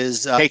do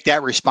is take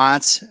that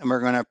response and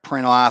we're going to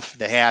print off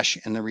the hash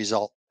and the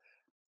result.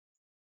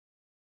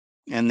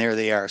 And there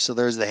they are. So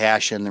there's the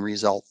hash and the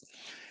result.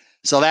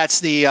 So that's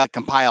the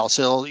compile.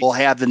 So you'll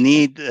have the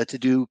need to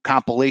do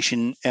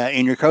compilation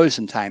in your code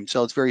sometime.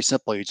 So it's very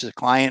simple. It's just a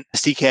client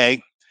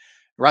SDK,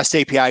 REST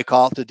API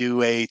call to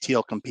do a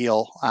Teal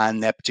compile on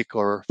that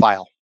particular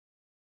file.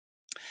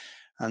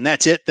 And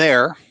that's it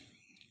there.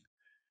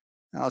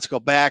 Now let's go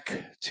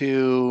back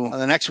to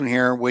the next one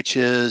here, which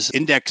is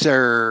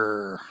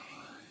Indexer.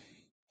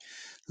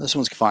 This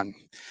one's fun.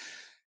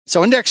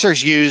 So Indexer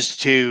is used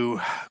to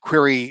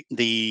query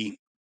the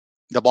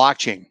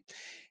blockchain.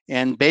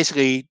 And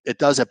basically, it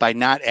does it by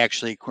not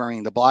actually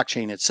querying the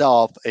blockchain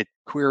itself. It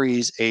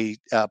queries a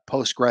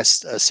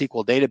Postgres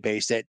SQL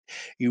database that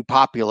you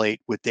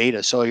populate with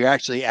data. So you're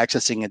actually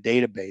accessing a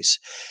database.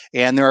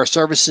 And there are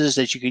services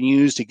that you can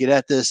use to get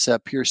at this,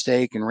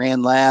 PureStake and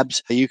Rand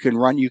Labs. You can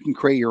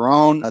create your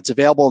own. It's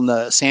available in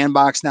the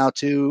sandbox now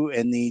too,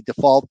 in the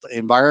default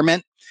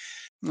environment.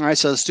 All right,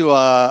 so let's do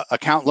a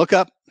account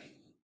lookup.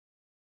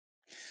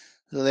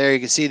 So there you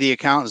can see the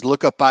account is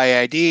lookup by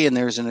ID, and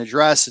there's an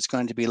address it's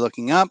going to be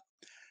looking up.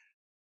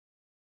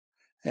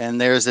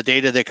 And there's the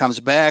data that comes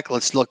back.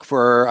 Let's look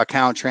for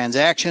account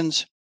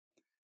transactions.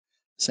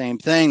 Same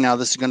thing. Now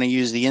this is going to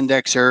use the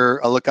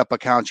indexer, look up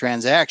account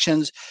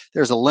transactions.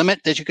 There's a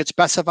limit that you could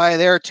specify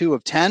there, 2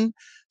 of 10.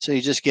 So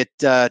you just get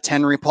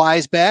 10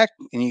 replies back,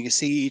 and you can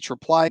see each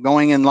reply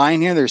going in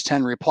line here. There's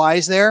 10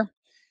 replies there.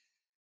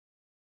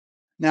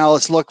 Now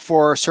let's look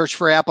for search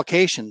for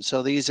applications.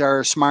 So these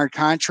are smart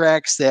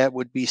contracts that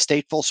would be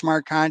stateful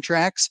smart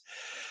contracts.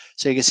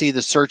 So you can see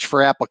the search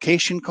for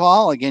application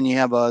call. Again, you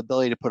have an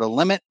ability to put a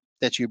limit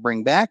that you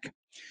bring back.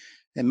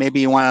 And maybe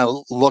you want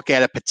to look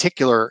at a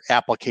particular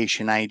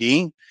application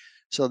ID.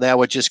 So that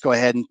would just go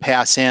ahead and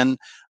pass in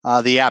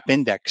the app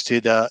index to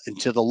the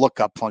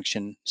lookup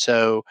function.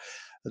 So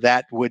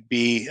that would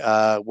be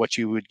what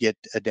you would get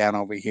down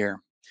over here.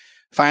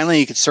 Finally,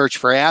 you could search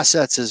for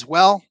assets as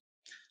well.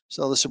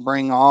 So this will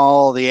bring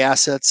all the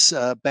assets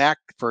back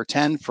for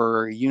 10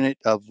 for a unit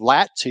of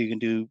lat. So you can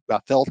do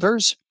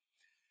filters.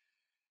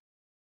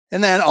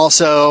 And then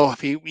also,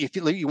 if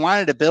you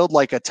wanted to build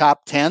like a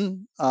top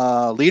 10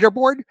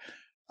 leaderboard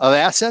of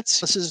assets,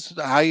 this is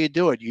how you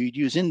do it. You'd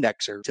use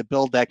Indexer to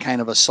build that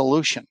kind of a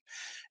solution.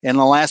 And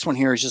the last one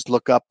here is just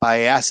look up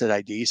by asset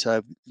ID. So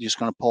I'm just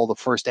going to pull the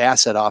first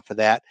asset off of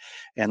that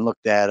and look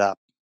that up.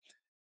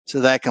 So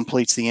that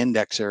completes the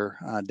Indexer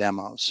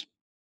demos.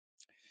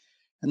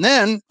 And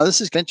then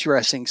this is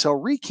interesting. So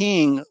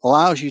rekeying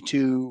allows you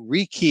to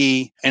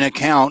rekey an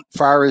account as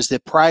far as the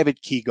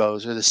private key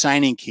goes, or the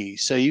signing key.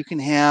 So you can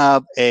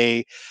have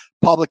a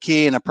public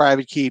key and a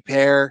private key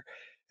pair.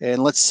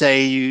 And let's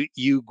say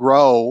you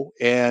grow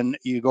and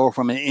you go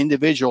from an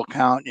individual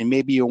account, and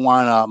maybe you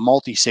want a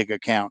multisig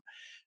account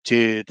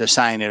to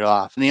sign it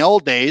off. In the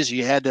old days,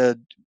 you had to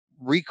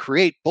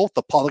recreate both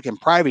the public and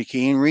private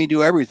key and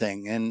redo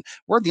everything. And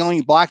we're the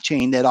only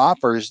blockchain that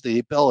offers the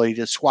ability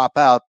to swap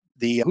out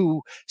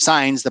who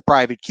signs the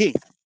private key.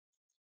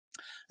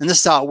 And this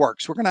is how it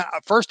works. We're going to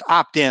first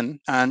opt in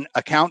on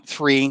account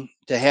 3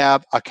 to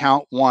have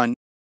account 1.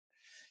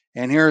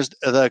 And here's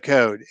the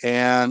code.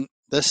 And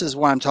this is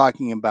what I'm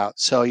talking about.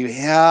 So you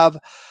have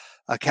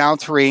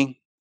account 3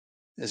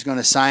 is going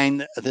to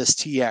sign this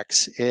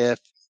TX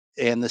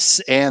and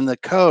the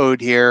code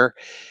here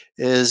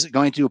is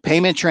going to do a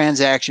payment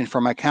transaction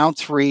from account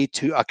 3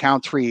 to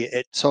account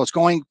 3. So it's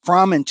going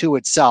from and to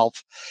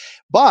itself.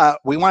 But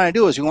we want to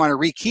do is we want to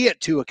rekey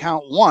it to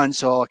account 1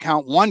 so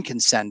account 1 can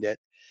send it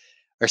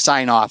or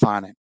sign off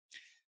on it.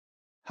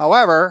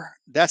 However,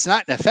 that's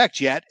not in effect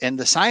yet, and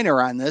the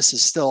signer on this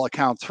is still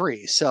account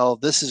 3. So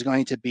this is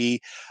going to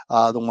be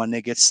the one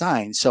that gets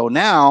signed. So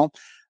now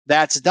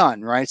that's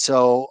done, right?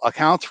 So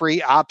account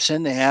 3 opts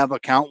in to have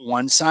account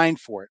 1 sign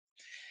for it.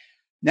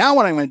 Now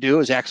what I'm going to do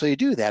is actually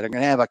do that. I'm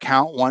going to have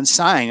account 1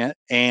 sign it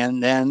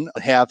and then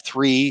have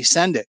 3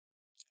 send it.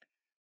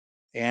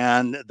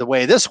 And the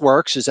way this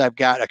works is I've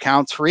got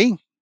account 3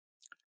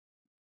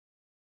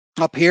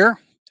 up here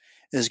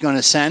is going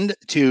to send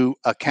to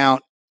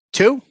account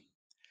 2.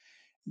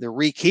 The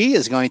rekey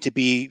is going to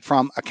be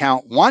from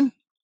account 1.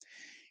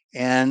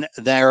 And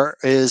there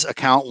is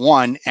account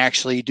 1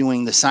 actually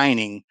doing the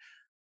signing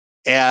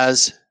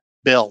as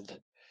billed.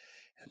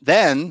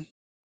 Then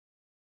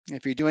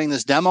if you're doing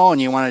this demo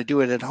and you want to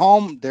do it at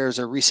home, there's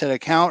a reset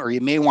account, or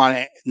you may want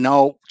to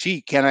know,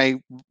 gee, can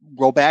I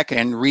go back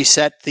and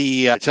reset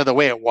to the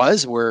way it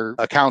was, where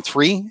account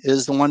 3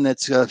 is the one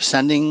that's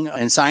sending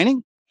and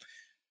signing.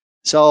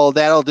 So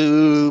that'll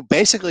do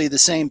basically the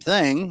same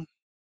thing,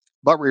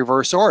 but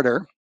reverse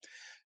order.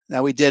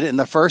 Now we did it in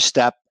the first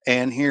step,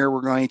 and here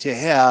we're going to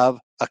have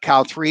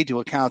account 3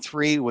 to account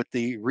 3 with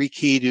the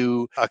rekey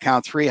to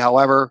account 3.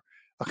 However,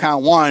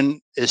 account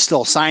 1 is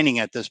still signing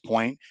at this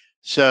point.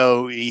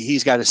 So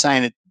he's got to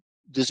sign it.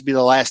 This will be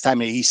the last time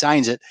that he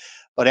signs it.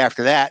 But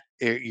after that,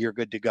 you're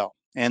good to go.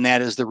 And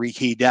that is the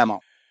rekey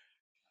demo.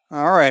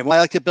 All right. Well,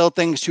 I like to build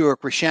things to a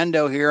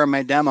crescendo here on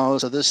my demo.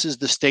 So this is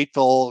the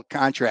stateful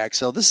contract.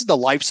 So this is the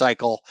life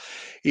cycle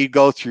you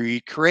go through.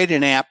 You create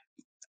an app.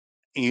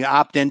 You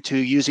opt into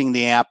using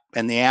the app,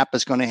 and the app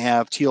is going to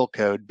have Teal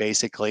code,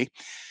 basically.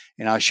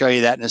 And I'll show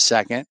you that in a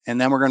second.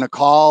 And then we're going to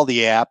call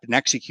the app and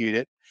execute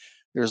it.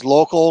 There's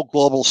local,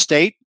 global,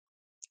 state.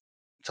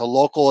 So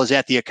local is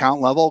at the account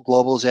level,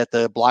 global is at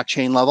the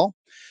blockchain level.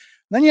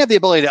 Then you have the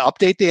ability to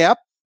update the app,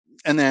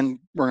 and then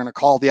we're going to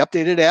call the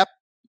updated app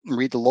and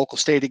read the local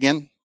state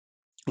again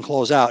and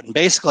close out. And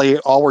basically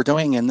all we're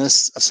doing in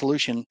this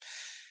solution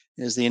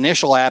is the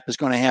initial app is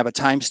going to have a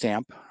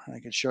timestamp. I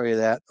can show you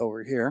that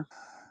over here.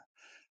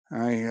 All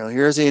right,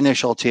 here's the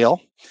initial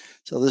Teal.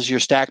 So this is your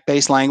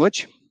stack-based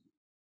language.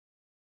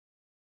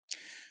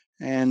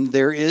 And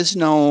there is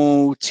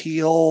no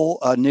Teal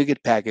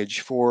NuGet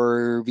package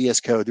for VS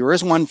Code. There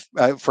is one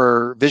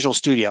for Visual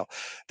Studio.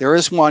 There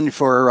is one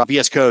for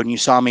VS Code, and you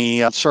saw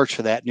me search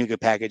for that NuGet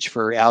package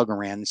for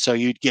Algorand. So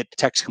you'd get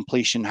text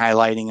completion,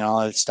 highlighting, and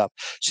all that stuff.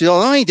 So the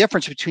only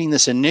difference between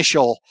this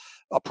initial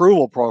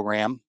approval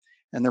program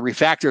and the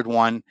refactored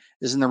one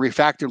is in the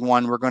refactored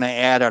one, we're going to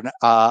add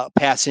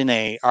pass in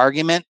a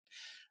argument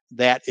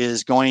that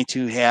is going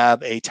to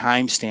have a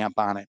timestamp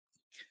on it.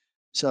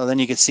 So then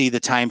you can see the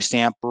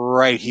timestamp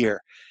right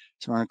here.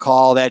 So we're going to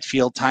call that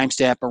field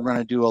timestamp, and we're going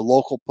to do a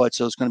local put.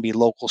 So it's going to be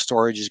local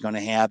storage is going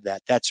to have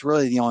that. That's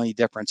really the only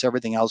difference.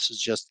 Everything else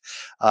is just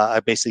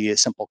basically a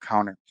simple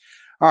counter.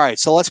 All right,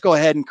 so let's go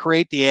ahead and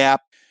create the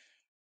app.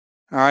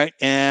 All right,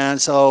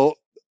 and so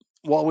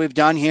what we've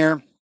done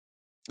here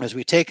is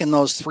we've taken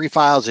those 3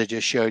 files I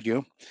just showed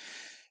you,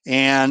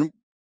 and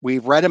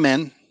we've read them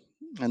in.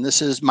 And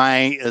this is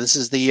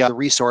the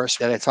resource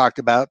that I talked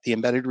about, the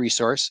embedded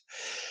resource.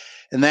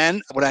 And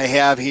then what I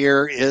have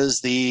here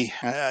is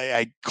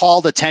I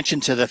called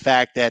attention to the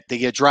fact that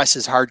the address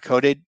is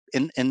hard-coded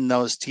in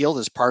those Teal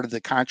as part of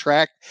the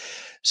contract.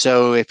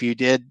 So if you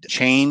did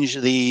change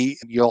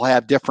you'll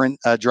have different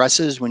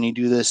addresses when you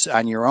do this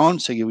on your own.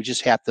 So you would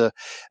just have to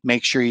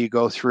make sure you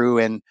go through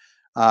and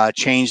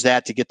change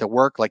that to get to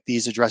work. Like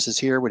these addresses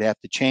here would have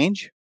to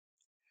change.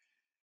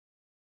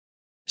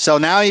 So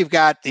now you've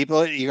got the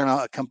ability, you're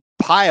going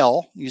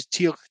to use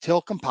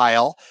Teal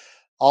Compile,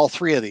 all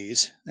 3 of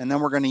these, and then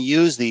we're going to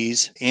use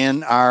these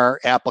in our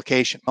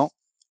application. Well,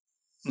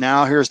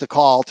 now here's the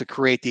call to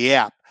create the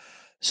app.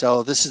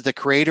 So this is the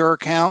creator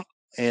account,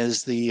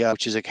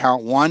 which is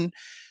account 1.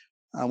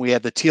 We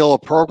have the Teal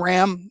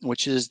program,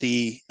 which is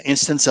the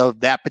instance of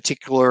that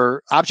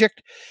particular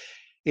object.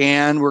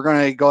 And we're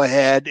going to go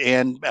ahead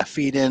and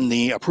feed in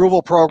the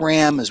approval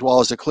program as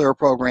well as the clear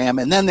program.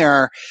 And then there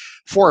are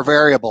 4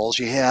 variables.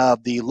 You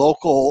have the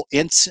local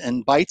ints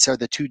and bytes are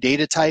the 2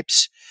 data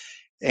types.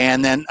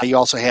 And then you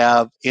also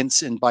have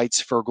ints and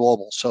bytes for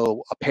global.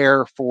 So a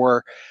pair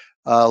for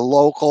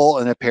local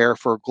and a pair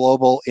for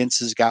global. Ints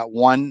has got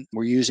 1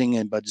 we're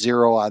using, but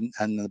 0 on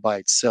the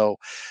bytes. So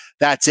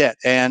that's it.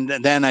 And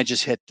then I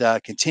just hit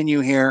continue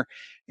here.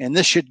 And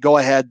this should go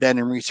ahead then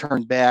and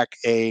return back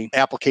a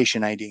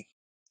application ID.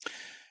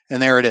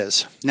 And there it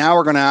is. Now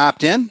we're going to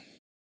opt in.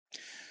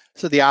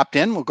 So the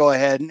opt-in will go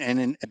ahead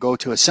and go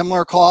to a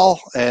similar call,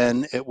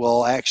 and it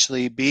will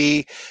actually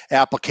be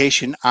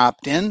application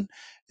opt-in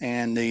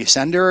and the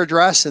sender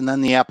address, and then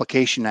the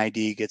application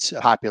ID gets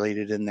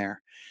populated in there.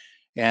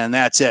 And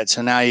that's it.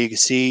 So now you can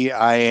see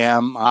I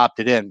am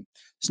opted in.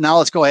 So now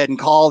let's go ahead and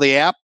call the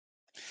app.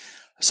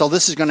 So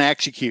this is going to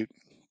execute.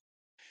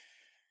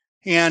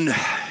 And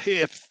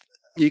if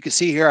you can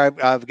see here,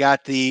 I've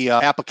got the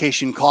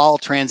application call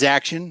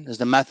transaction as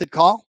the method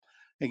call.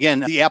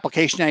 Again, the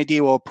application ID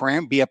will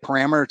be a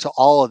parameter to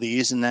all of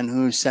these, and then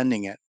who's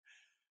sending it.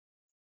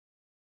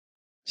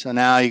 So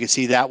now you can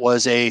see that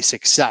was a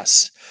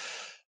success.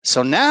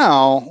 So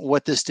now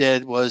what this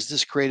did was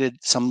this created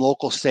some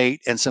local state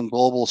and some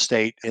global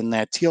state in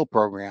that Teal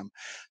program.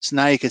 So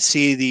now you can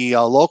see the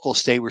local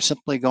state. We're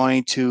simply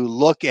going to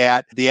look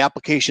at the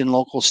application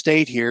local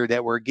state here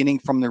that we're getting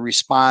from the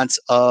response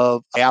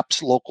of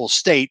app's local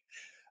state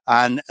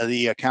on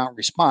the account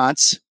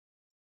response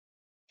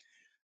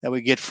that we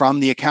get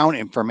from the account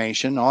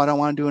information. Oh, I don't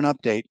want to do an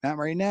update. Not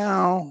right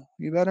now.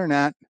 You better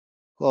not.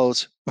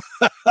 Close.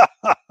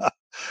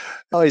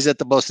 Always at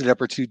the posted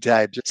upper 2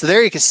 times. So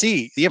there you can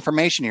see the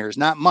information here is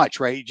not much,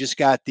 right? You just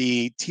got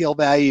the Teal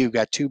value. You've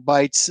got 2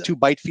 bytes, 2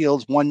 byte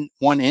fields, one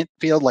int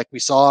field like we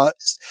saw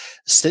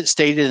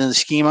stated in the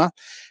schema.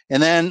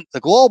 And then the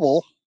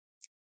global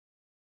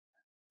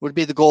would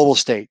be the global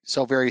state.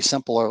 So very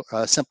simple,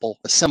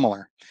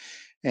 similar.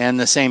 And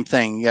the same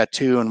thing, you got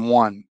 2 and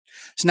 1.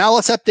 So now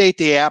let's update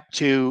the app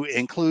to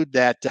include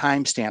that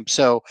timestamp.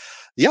 So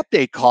the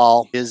update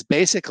call is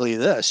basically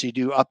this. You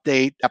do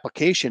update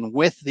application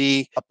with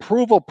the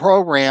approval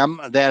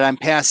program that I'm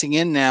passing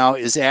in now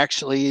is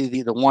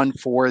actually the one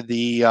for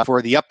the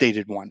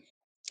updated one.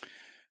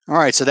 All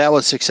right, so that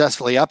was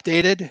successfully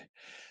updated.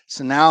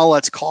 So now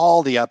let's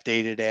call the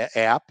updated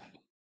app.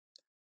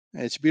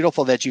 It's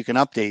beautiful that you can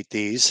update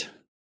these.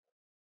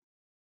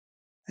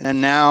 And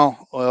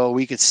now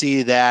we could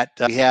see that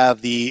we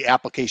have the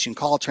application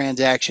call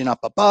transaction up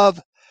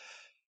above.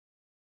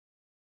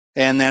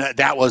 And then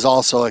that was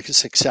also a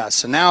success.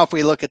 So now if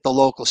we look at the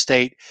local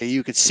state,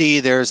 you could see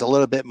there's a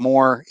little bit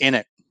more in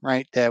it,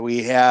 right? That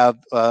we have,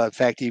 in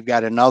fact, you've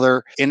got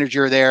another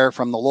integer there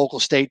from the local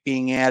state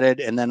being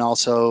added, and then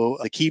also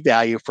a key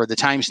value for the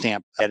timestamp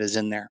that is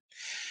in there.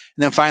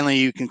 And then finally,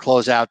 you can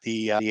close out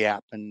the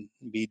app and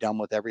be done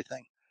with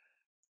everything.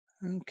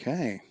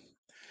 Okay.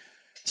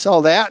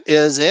 So that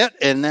is it.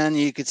 And then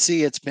you can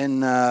see it's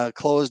been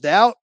closed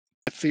out.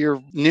 If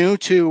you're new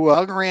to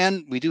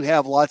Algorand, we do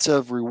have lots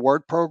of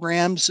reward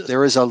programs.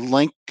 There is a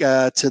link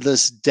to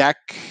this deck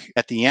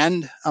at the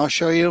end I'll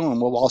show you,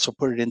 and we'll also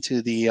put it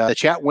into the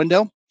chat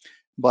window.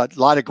 but a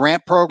lot of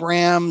grant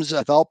programs,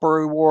 developer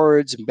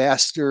rewards,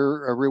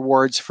 ambassador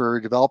rewards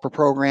for developer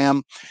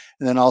program,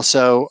 and then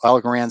also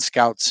Algorand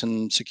Scouts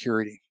and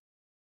security.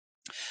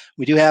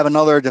 We do have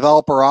another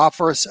developer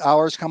office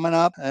hours coming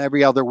up.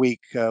 Every other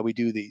week we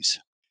do these.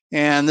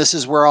 And this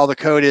is where all the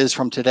code is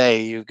from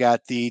today. You've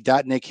got the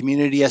 .NET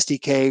Community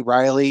SDK.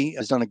 Riley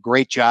has done a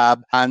great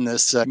job on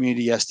this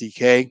Community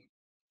SDK.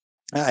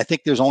 I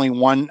think there's only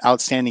one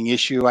outstanding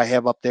issue I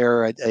have up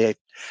there. I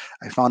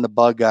found a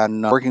bug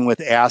on working with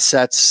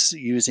assets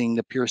using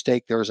the pure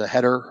stake. There was a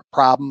header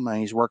problem, and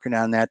he's working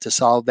on that to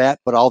solve that.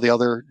 But all the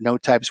other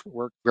node types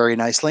work very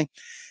nicely.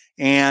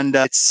 And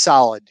it's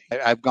solid.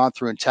 I've gone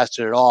through and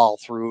tested it all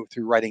through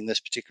writing this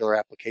particular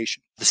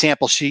application. The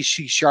sample C#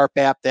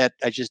 app that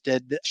I just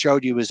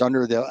showed you is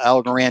under the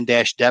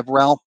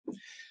Algorand-DevRel.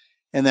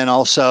 And then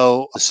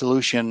also a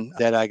solution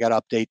that I got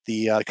to update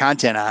the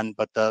content on,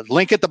 but the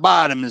link at the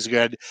bottom is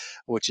good,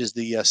 which is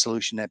the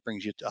solution that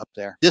brings you up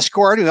there.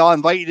 Discord, I'll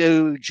invite you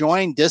to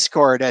join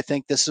Discord. I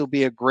think this will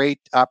be a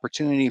great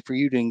opportunity for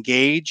you to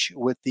engage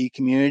with the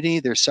community.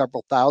 There's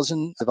several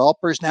thousand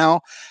developers now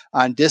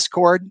on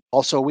Discord.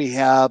 Also, we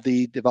have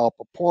the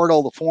developer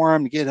portal, the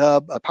forum, the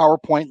GitHub. A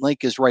PowerPoint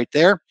link is right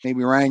there.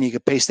 Maybe, Ryan, you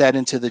could paste that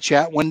into the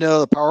chat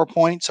window, the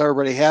PowerPoint, so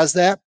everybody has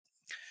that.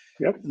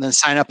 Yep. And then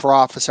sign up for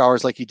office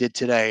hours like you did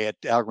today at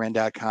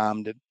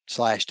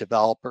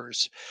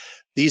algorand.com/developers.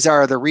 These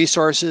are the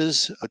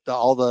resources.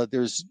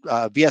 There's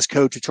VS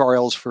Code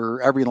tutorials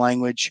for every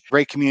language,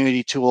 great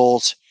community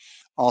tools.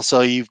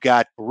 Also, you've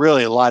got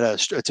really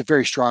it's a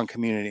very strong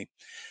community.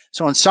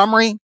 So in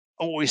summary,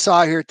 what we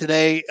saw here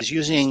today is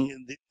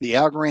using the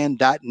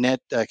Algorand.net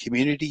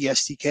Community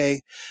SDK,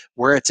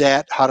 where it's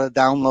at, how to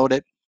download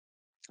it.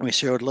 We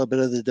showed a little bit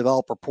of the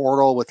developer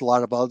portal with a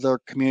lot of other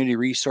community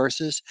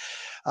resources.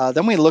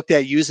 Then we looked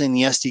at using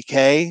the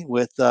SDK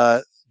with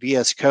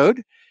VS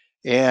Code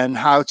and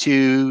how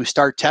to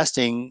start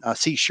testing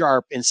C#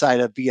 inside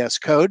of VS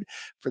Code.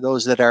 For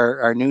those that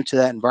are new to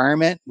that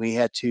environment, we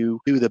had to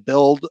do the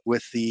build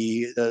with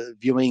the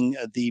viewing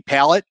the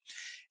palette.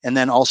 And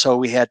then also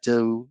we had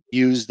to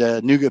use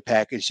the NuGet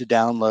package to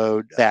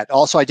download that.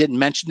 Also, I didn't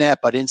mention that,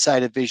 but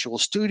inside of Visual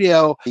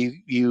Studio,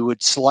 you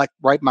would select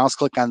right mouse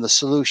click on the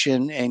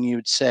solution and you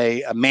would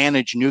say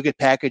manage NuGet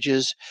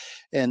packages.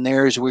 And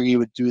there's where you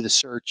would do the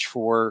search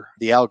for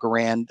the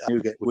Algorand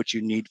NuGet, which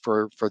you need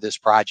for this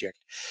project.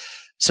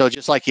 So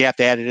just like you have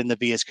to add it in the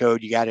VS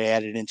Code, you got to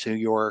add it into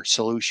your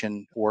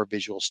solution for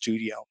Visual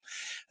Studio.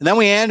 And then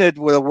we ended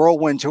with a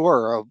whirlwind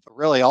tour of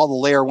really all the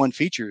layer one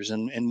features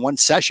in one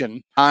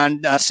session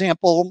on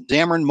Sample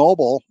Xamarin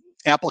Mobile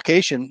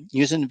application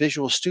using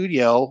Visual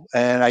Studio.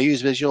 And I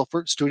use Visual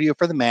Studio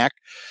for the Mac.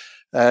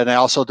 And I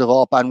also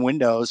develop on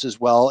Windows as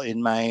well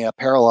in my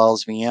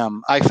Parallels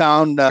VM. I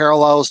found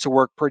Parallels to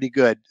work pretty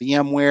good.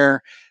 VMware,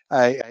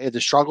 I had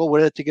to struggle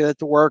with it to get it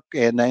to work,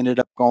 and I ended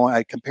up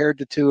I compared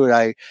the two, and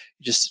I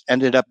just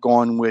ended up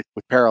going with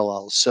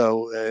Parallels.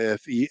 So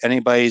if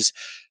anybody's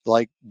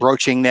like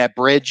broaching that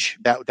bridge,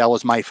 that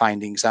was my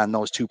findings on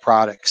those two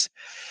products.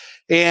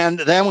 And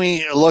then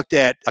we looked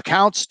at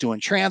accounts, doing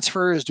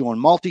transfers, doing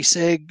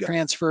multisig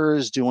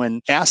transfers,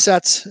 doing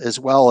assets, as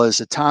well as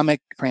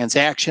atomic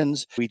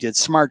transactions. We did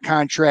smart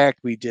contract.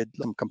 We did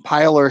some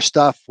compiler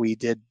stuff. We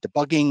did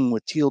debugging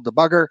with Teal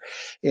Debugger,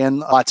 and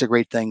lots of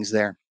great things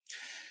there.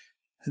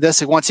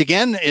 This, once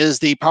again, is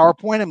the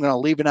PowerPoint. I'm going to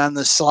leave it on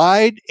the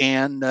slide,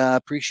 and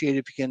appreciate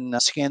if you can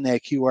scan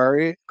that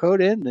QR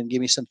code in and give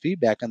me some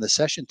feedback on the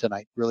session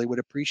tonight. Really would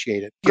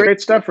appreciate it.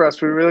 Great stuff,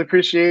 Russ. We really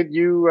appreciate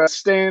you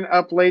staying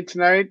up late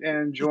tonight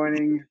and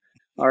joining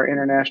our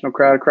international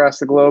crowd across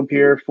the globe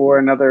here for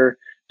another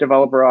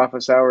developer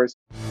office hours.